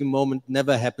 A political moment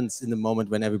never happens in the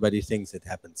moment when everybody thinks it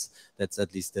happens. That's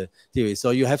at least the theory. So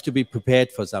you have to be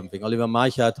prepared for something. Oliver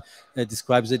Marchart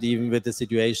describes it even with the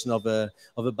situation of a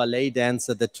ballet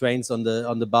dancer that trains on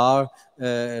the bar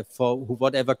for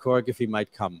whatever choreography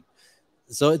might come.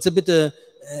 So it's a bit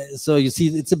so you see,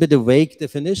 it's a bit a vague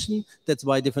definition. That's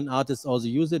why different artists also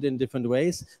use it in different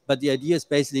ways. But the idea is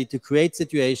basically to create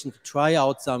situations, to try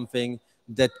out something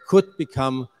that could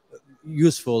become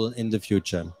useful in the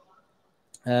future.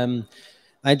 I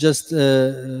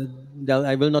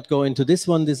will not go into this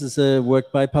one. This is a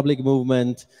work by Public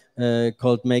Movement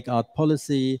called Make Art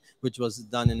Policy, which was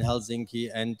done in Helsinki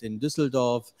and in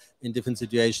Düsseldorf in different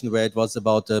situations where it was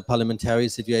about a parliamentary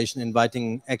situation,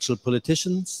 inviting actual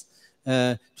politicians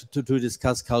to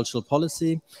discuss cultural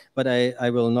policy. But I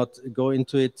will not go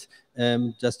into it,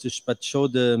 but show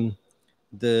the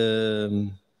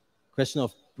question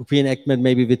of pre-enactment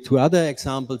maybe with two other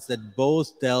examples that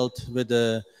both dealt with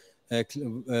the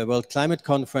World Climate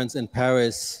Conference in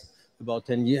Paris about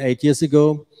 8 years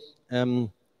ago. The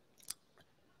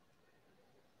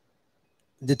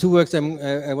two works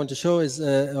I want to show is,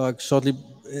 or shortly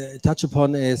touch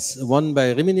upon, is one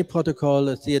by Rimini Protocol,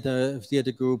 a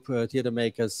theater group, theater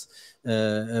makers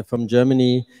from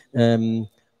Germany and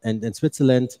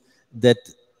Switzerland, that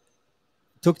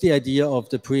took the idea of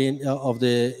the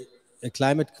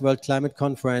World Climate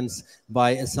Conference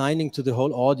by assigning to the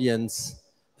whole audience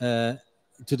a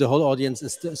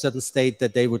certain state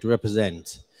that they would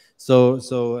represent. So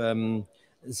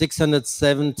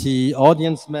 670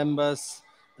 audience members,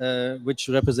 which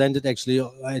represented actually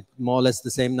more or less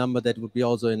the same number that would be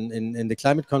also in the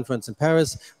climate conference in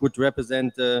Paris, would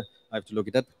represent, I have to look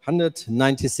it up,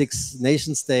 196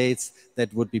 nation states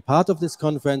that would be part of this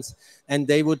conference, and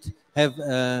they would have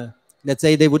let's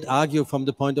say they would argue from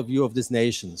the point of view of this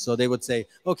nation. So they would say,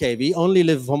 okay, we only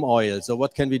live from oil, so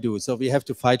what can we do? So we have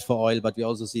to fight for oil, but we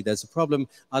also see there's a problem.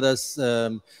 Others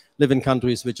live in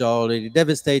countries which are already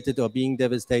devastated or being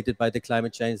devastated by the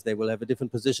climate change. They will have a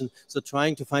different position. So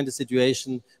trying to find a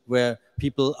situation where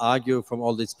people argue from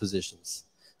all these positions.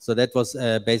 So that was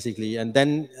basically, and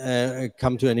then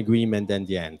come to an agreement in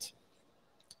the end.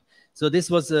 So this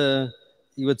was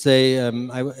you would say,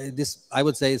 I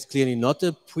would say it's clearly not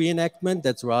a pre-enactment.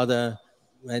 That's rather,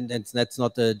 and that's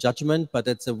not a judgment, but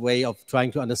it's a way of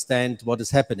trying to understand what is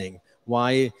happening.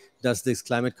 Why does this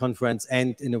climate conference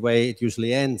end in a way it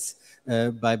usually ends,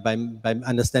 by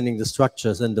understanding the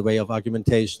structures and the way of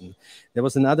argumentation. There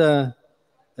was another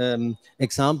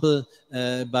example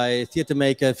by theater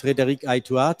maker Frédéric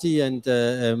Aituati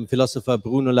and philosopher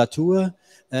Bruno Latour,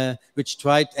 which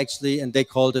tried actually, and they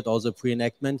called it also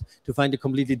pre-enactment, to find a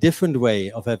completely different way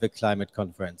of having a climate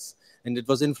conference. And it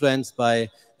was influenced by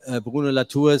Bruno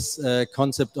Latour's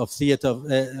concept of theater,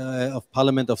 of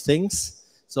parliament of things.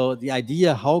 So the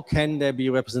idea, how can there be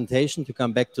representation, to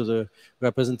come back to the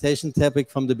representation topic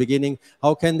from the beginning,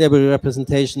 how can there be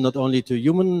representation not only to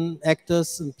human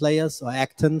actors and players, or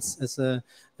actants, as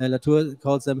Latour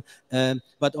calls them,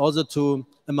 but also to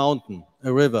a mountain,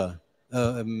 a river,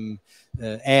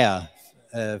 air,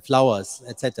 flowers,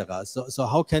 etc. So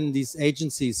how can these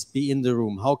agencies be in the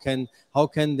room? How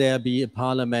can there be a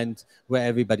parliament where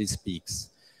everybody speaks?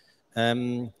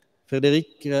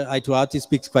 Frédéric Aituati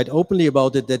speaks quite openly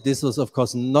about it, that this was, of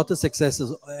course, not a success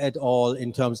at all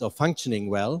in terms of functioning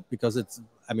well, because it's,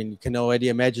 I mean, you can already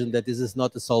imagine that this is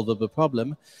not a solvable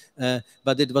problem,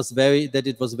 but it was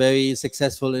very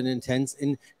successful and intense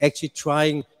in actually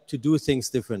trying to do things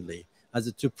differently. As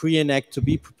to pre-enact, to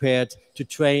be prepared, to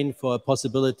train for a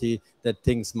possibility that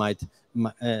things might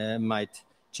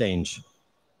change.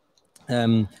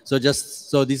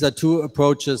 So these are two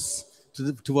approaches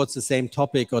towards the same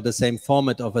topic or the same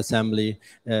format of assembly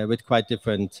with quite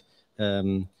different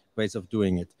ways of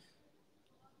doing it.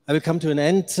 I will come to an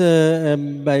end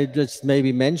by just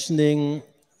maybe mentioning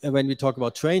when we talk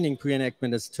about training,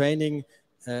 pre-enactment as training,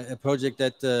 a project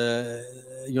that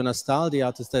Jonas Stahl, the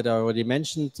artist that I already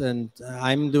mentioned, and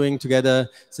I'm doing together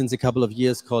since a couple of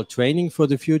years called Training for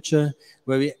the Future,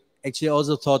 where we actually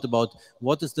also thought about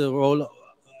what is the role,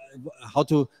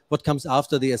 what comes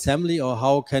after the assembly, or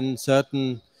how can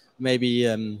certain maybe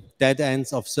dead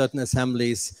ends of certain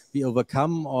assemblies be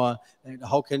overcome, or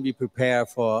how can we prepare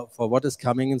for what is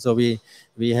coming. And so we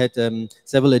had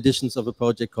several editions of a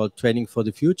project called Training for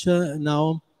the Future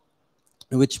now,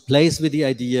 which plays with the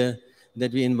idea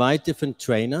that we invite different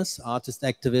trainers, artists,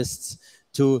 activists,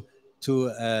 to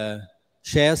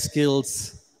share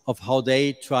skills of how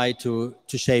they try to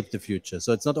shape the future.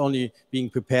 So it's not only being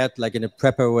prepared like in a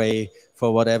prepper way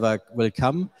for whatever will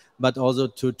come, but also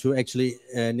to actually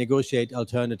negotiate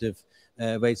alternative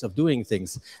ways of doing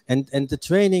things. And the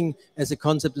training as a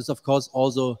concept is, of course,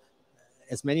 also,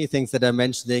 as many things that I'm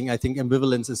mentioning, I think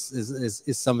ambivalence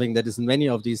is something that is in many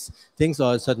of these things,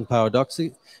 or a certain paradox,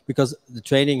 because the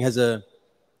training has a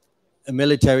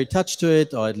military touch to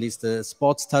it, or at least a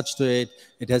sports touch to it.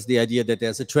 It has the idea that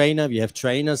there's a trainer, we have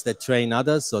trainers that train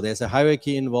others, so there's a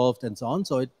hierarchy involved and so on.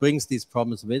 So it brings these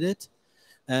problems with it.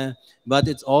 But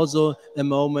it's also a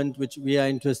moment which we are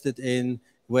interested in,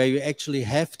 where you actually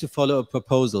have to follow a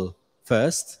proposal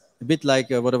first. A bit like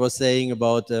what I was saying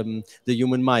about the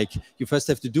human mic. You first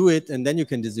have to do it, and then you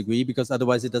can disagree, because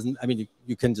otherwise it doesn't, I mean,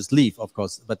 you can just leave, of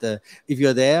course. But if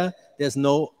you're there, there's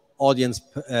no audience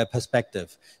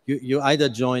perspective. You either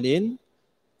join in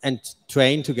and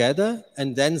train together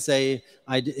and then say,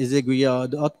 I disagree or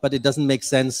not, but it doesn't make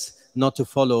sense not to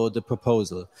follow the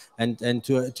proposal and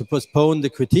to postpone the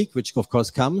critique, which of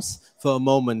course comes for a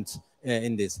moment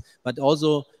in this, but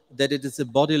also that it is a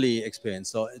bodily experience.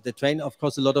 So of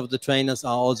course, a lot of the trainers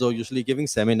are also usually giving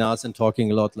seminars and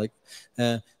talking a lot, like,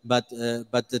 but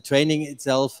the training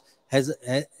itself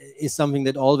is something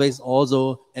that always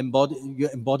also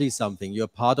embody something. You're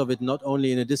part of it, not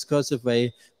only in a discursive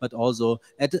way, but also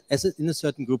in a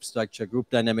certain group structure. Group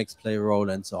dynamics play a role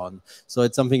and so on. So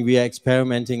it's something we are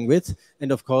experimenting with.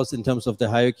 And of course, in terms of the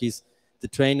hierarchies, the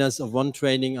trainers of one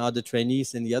training are the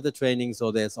trainees in the other training.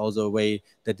 So there's also a way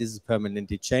that this is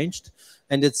permanently changed.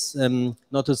 And it's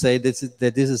not to say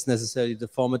that this is necessarily the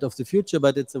format of the future,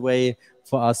 but it's a way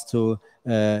for us to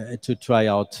try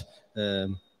out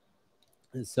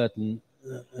certain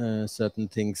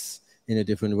things in a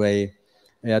different way.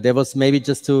 Yeah, there was maybe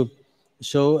just to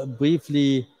show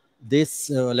briefly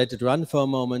this, or let it run for a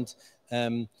moment,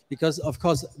 because of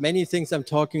course many things I'm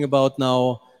talking about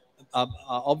now are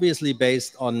obviously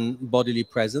based on bodily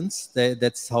presence.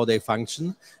 That's how they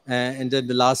function. And in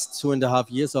the last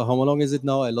 2.5 years, or how long is it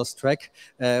now? I lost track.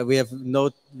 We have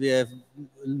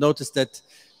noticed that,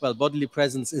 well, bodily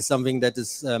presence is something that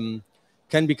is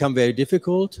can become very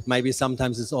difficult. Maybe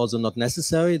sometimes it's also not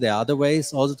necessary. There are other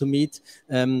ways also to meet.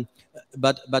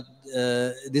 But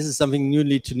this is something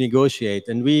newly to negotiate.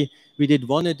 And we did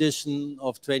one edition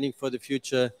of Training for the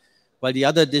Future, while the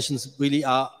other editions really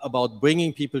are about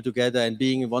bringing people together and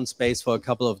being in one space for a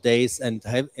couple of days and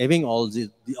having all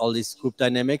these group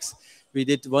dynamics. We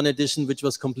did one edition which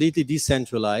was completely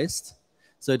decentralized.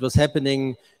 So it was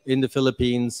happening in the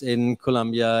Philippines, in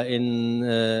Colombia,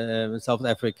 in South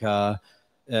Africa,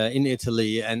 in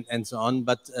Italy, and so on.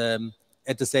 But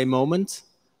at the same moment,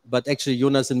 but actually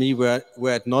Jonas and me were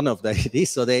at none of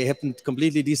these. So they happened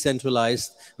completely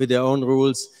decentralized with their own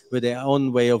rules, with their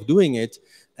own way of doing it.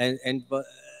 And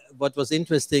what was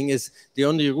interesting is the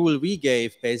only rule we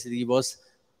gave basically was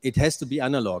it has to be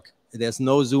analog. There's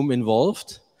no Zoom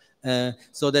involved.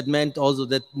 So that meant also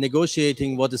that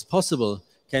negotiating what is possible.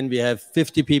 Can we have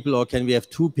 50 people, or can we have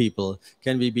 2 people?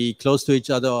 Can we be close to each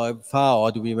other or far,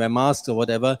 or do we wear masks or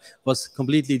whatever? Was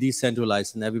completely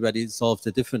decentralized, and everybody solved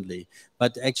it differently.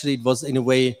 But actually it was in a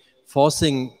way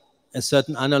forcing a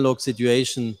certain analog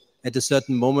situation at a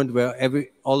certain moment where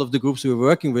all of the groups we were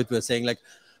working with were saying like,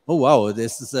 oh wow,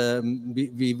 this is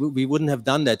we wouldn't have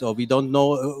done that, or we don't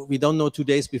know 2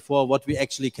 days before what we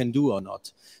actually can do or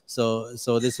not. So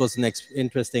this was an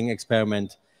interesting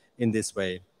experiment in this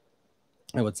way,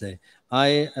 I would say.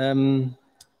 I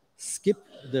skip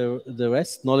the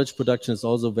rest. Knowledge production is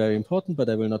also very important, but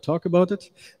I will not talk about it.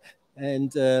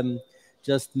 And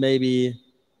just maybe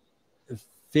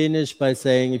finish by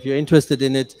saying, if you're interested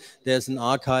in it, there's an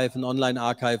archive, an online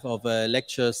archive of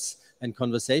lectures and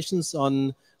conversations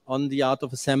on the art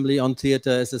of assembly, on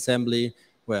theater as assembly,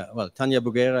 where, well, Tanya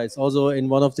Bugera is also in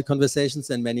one of the conversations,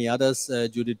 and many others,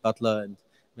 Judith Butler and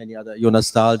many other, Jonas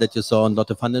Stahl that you saw, on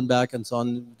Lotte Vandenberg and so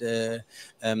on,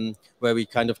 where we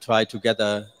kind of try to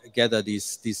gather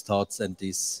these thoughts and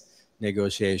these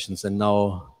negotiations. And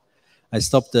now I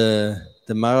stopped the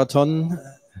marathon.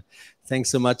 Thanks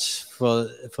so much for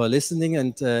listening.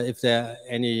 And if there are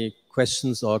any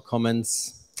questions or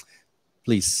comments,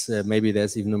 please, maybe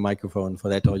there's even a microphone for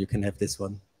that, or you can have this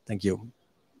one. Thank you.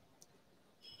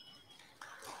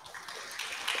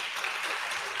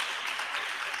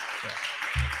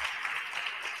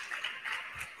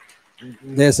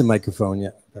 There's a microphone, yeah.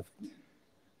 Perfect.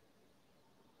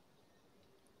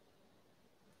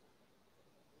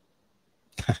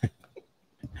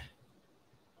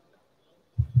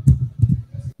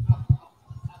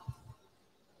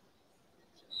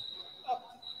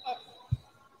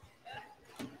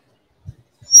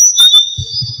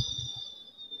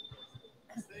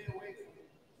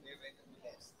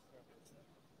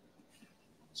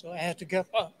 So I have to go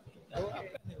up.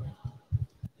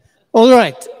 All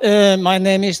right. My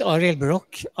name is Ariel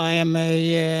Brock. I am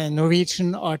a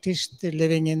Norwegian artist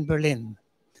living in Berlin.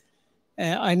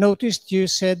 I noticed you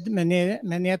said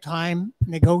many a time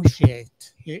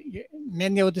negotiate.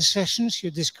 Many of the sessions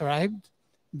you described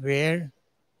where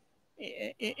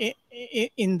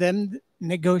in them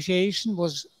negotiation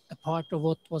was a part of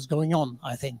what was going on,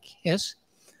 I think. Yes?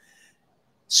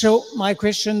 So my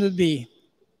question would be,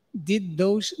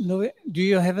 do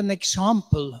you have an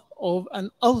example of an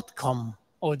outcome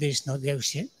of these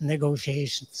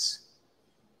negotiations?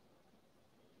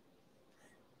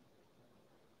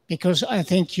 Because I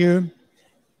think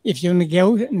if you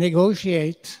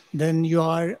negotiate, then you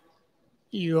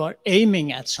are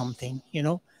aiming at something, you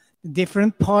know.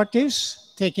 Different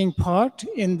parties taking part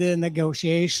in the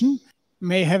negotiation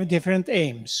may have different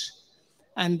aims.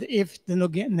 And if the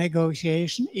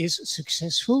negotiation is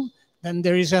successful, then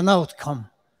there is an outcome.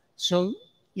 So,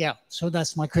 yeah, so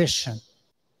that's my question.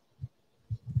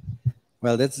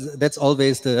 Well, that's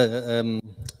always the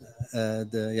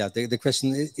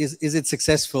question: is it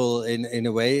successful in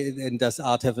a way, and does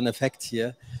art have an effect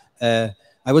here?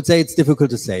 I would say it's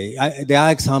difficult to say. There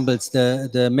are examples.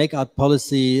 The Make Art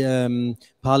Policy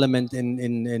Parliament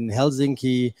in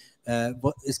Helsinki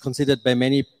is considered by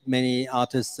many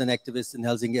artists and activists in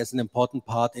Helsinki as an important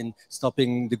part in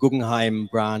stopping the Guggenheim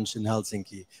branch in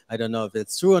Helsinki. I don't know if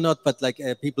it's true or not, but like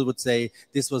people would say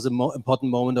this was an important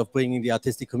moment of bringing the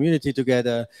artistic community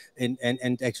together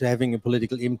and actually having a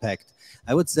political impact.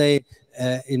 I would say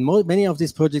in many of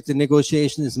these projects, the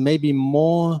negotiation is maybe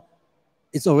more.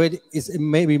 It's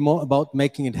maybe more about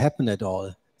making it happen at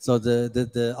all. So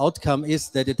the outcome is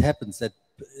that it happens, that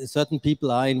certain people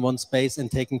are in one space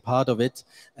and taking part of it.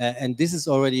 And this is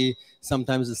already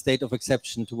sometimes a state of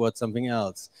exception towards something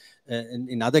else.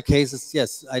 In other cases,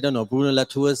 yes, I don't know, Bruno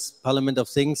Latour's Parliament of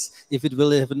Things, if it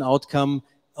will have an outcome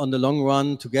on the long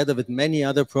run, together with many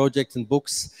other projects and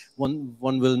books, one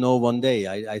will know one day.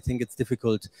 I think it's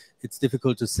difficult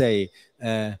to say.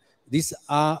 These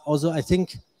are also, I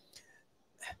think,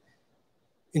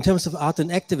 in terms of art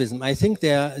and activism, I think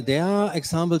there are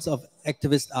examples of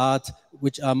activist art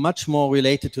which are much more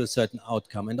related to a certain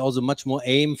outcome and also much more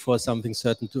aim for something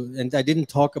certain too. And I didn't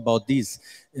talk about these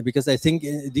because I think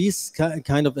these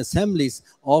kind of assemblies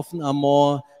often are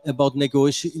more about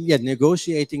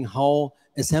negotiating how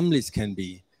assemblies can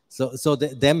be. So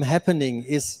them happening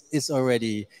is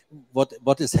already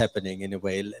what is happening in a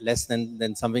way, less than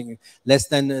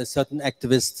a certain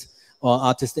activist or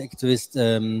artist activist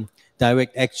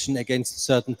direct action against a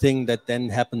certain thing that then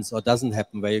happens or doesn't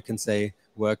happen, where you can say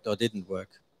worked or didn't work.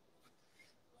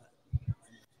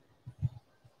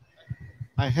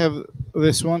 I have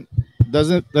this one. Does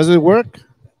it work?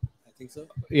 I think so.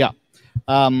 Yeah.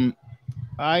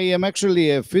 I am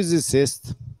actually a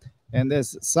physicist, and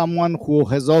as someone who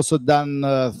has also done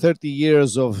 30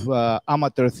 years of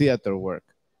amateur theater work.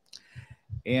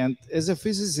 And as a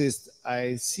physicist,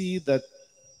 I see that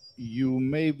you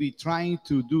may be trying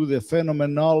to do the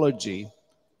phenomenology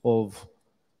of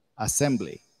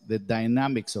assembly, the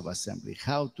dynamics of assembly,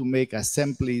 how to make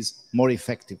assemblies more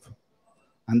effective,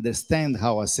 understand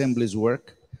how assemblies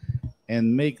work,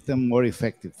 and make them more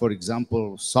effective. For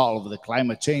example, solve the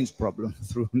climate change problem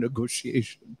through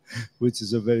negotiation, which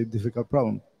is a very difficult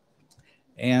problem.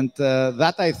 And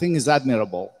that, I think, is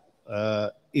admirable.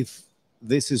 If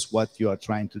this is what you are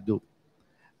trying to do?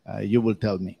 You will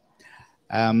tell me.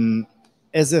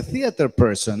 As a theater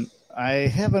person, I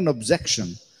have an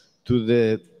objection to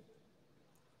the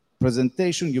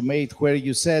presentation you made where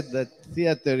you said that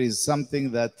theater is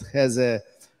something that has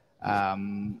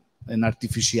an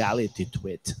artificiality to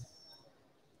it.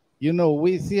 You know,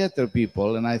 we theater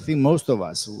people, and I think most of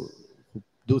us who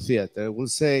do theater will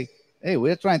say, hey,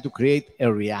 we're trying to create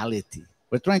a reality.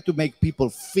 We're trying to make people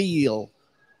feel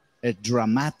a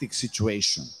dramatic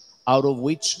situation out of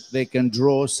which they can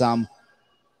draw some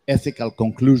ethical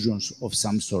conclusions of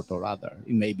some sort or other.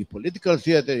 It may be political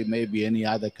theater, it may be any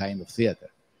other kind of theater.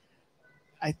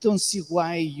 I don't see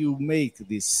why you make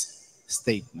this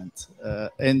statement.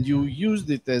 And you used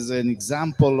it as an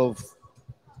example of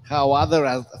how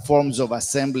other forms of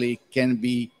assembly can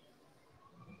be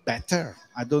better.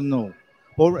 I don't know.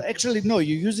 Or actually, no,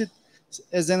 you use it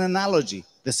as an analogy.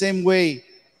 The same way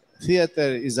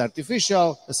theater is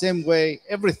artificial, the same way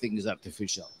everything is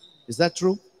artificial. Is that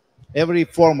true? Every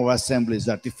form of assembly is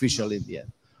artificial in the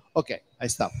end. Okay, I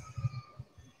stop.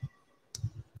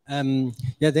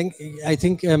 Yeah, I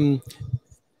think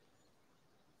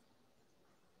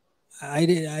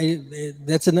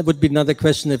that would be another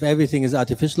question if everything is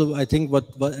artificial. I think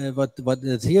what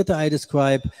the theater I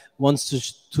describe wants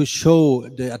to show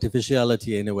the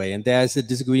artificiality in a way, and there is a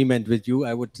disagreement with you.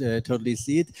 I would totally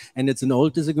see it, and it's an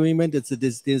old disagreement. It's a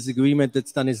disagreement that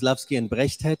Stanislavski and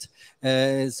Brecht had.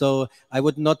 So I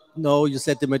would not know. You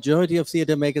said the majority of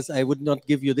theater makers. I would not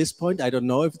give you this point. I don't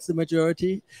know if it's the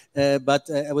majority, but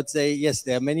I would say yes.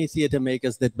 There are many theater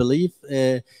makers that believe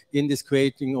in this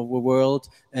creating of a world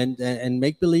and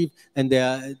make believe, and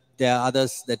there are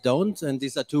others that don't, and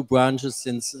these are two branches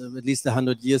since at least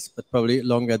 100 years, but probably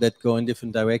longer, that go in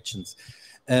different directions.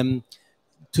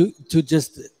 To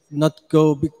just not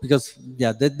go, because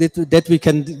yeah, that we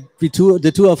can,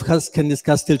 the two of us can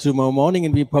discuss till tomorrow morning,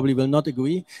 and we probably will not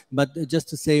agree. But just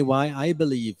to say why I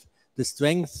believe the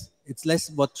strength, it's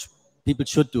less what people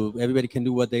should do. Everybody can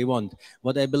do what they want.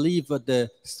 What I believe, what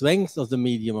the strength of the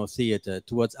medium of theater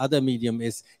towards other medium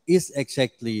is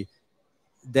exactly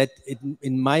that it,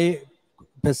 in my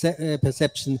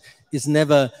perception, is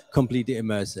never completely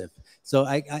immersive. So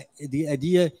the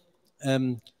idea,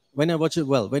 when I watch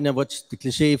the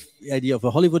cliche idea of a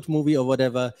Hollywood movie or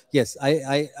whatever, yes,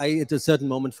 I at a certain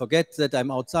moment forget that I'm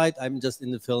outside, I'm just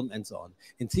in the film and so on.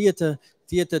 In theater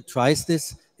tries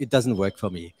this, it doesn't work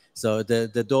for me. So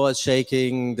the door is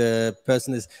shaking, the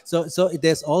person is, so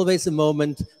there's always a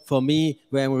moment for me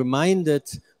where I'm reminded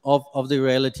of the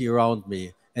reality around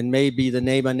me, and maybe the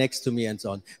neighbor next to me and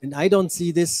so on. And I don't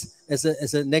see this as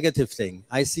a negative thing.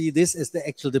 I see this as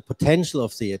the potential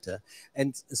of theater.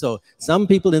 And so some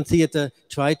people in theater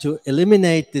try to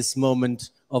eliminate this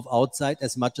moment of outside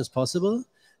as much as possible,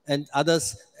 and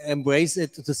others embrace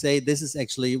it to say this is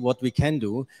actually what we can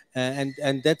do. And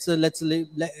that's in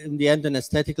the end an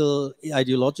aesthetical,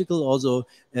 ideological also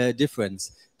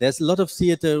difference. There's a lot of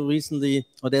theater recently,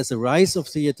 or there's a rise of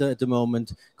theater at the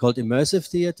moment called immersive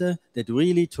theater that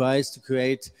really tries to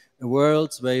create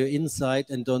worlds where you're inside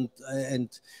and don't and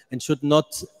should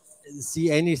not see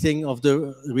anything of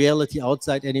the reality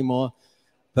outside anymore.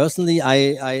 Personally,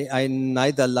 I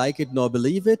neither like it nor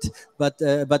believe it, but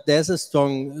there's a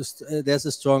strong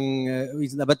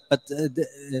reason. But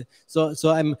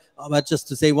just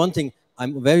to say one thing,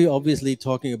 I'm very obviously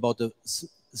talking about a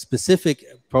specific,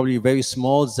 probably very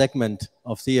small segment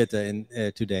of theater in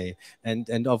today,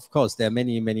 and of course there are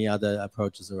many other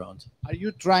approaches around. Are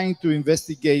you trying to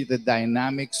investigate the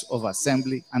dynamics of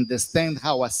assembly, understand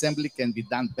how assembly can be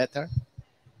done better?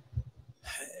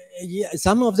 Yeah,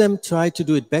 some of them try to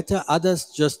do it better.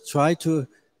 Others just try to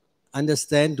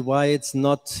understand why it's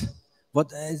not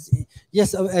what.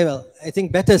 Yes, well, I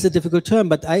think better is a difficult term,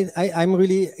 but I'm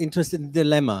really interested in the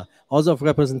dilemma also of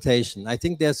representation. I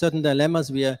think there are certain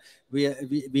dilemmas where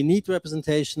we need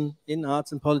representation in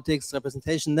arts and politics.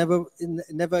 Representation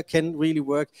never can really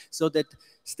work. So that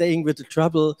staying with the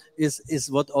trouble is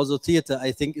what also theater,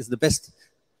 I think, is the best.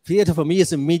 Theater for me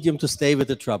is a medium to stay with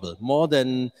the trouble more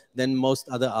than most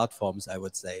other art forms, I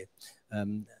would say.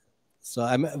 So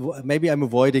maybe I'm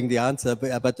avoiding the answer,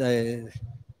 but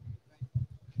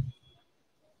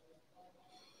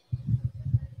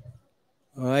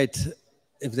all right.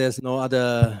 If there's no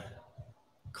other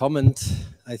comment,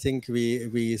 I think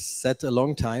we sat a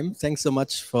long time. Thanks so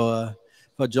much for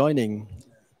joining.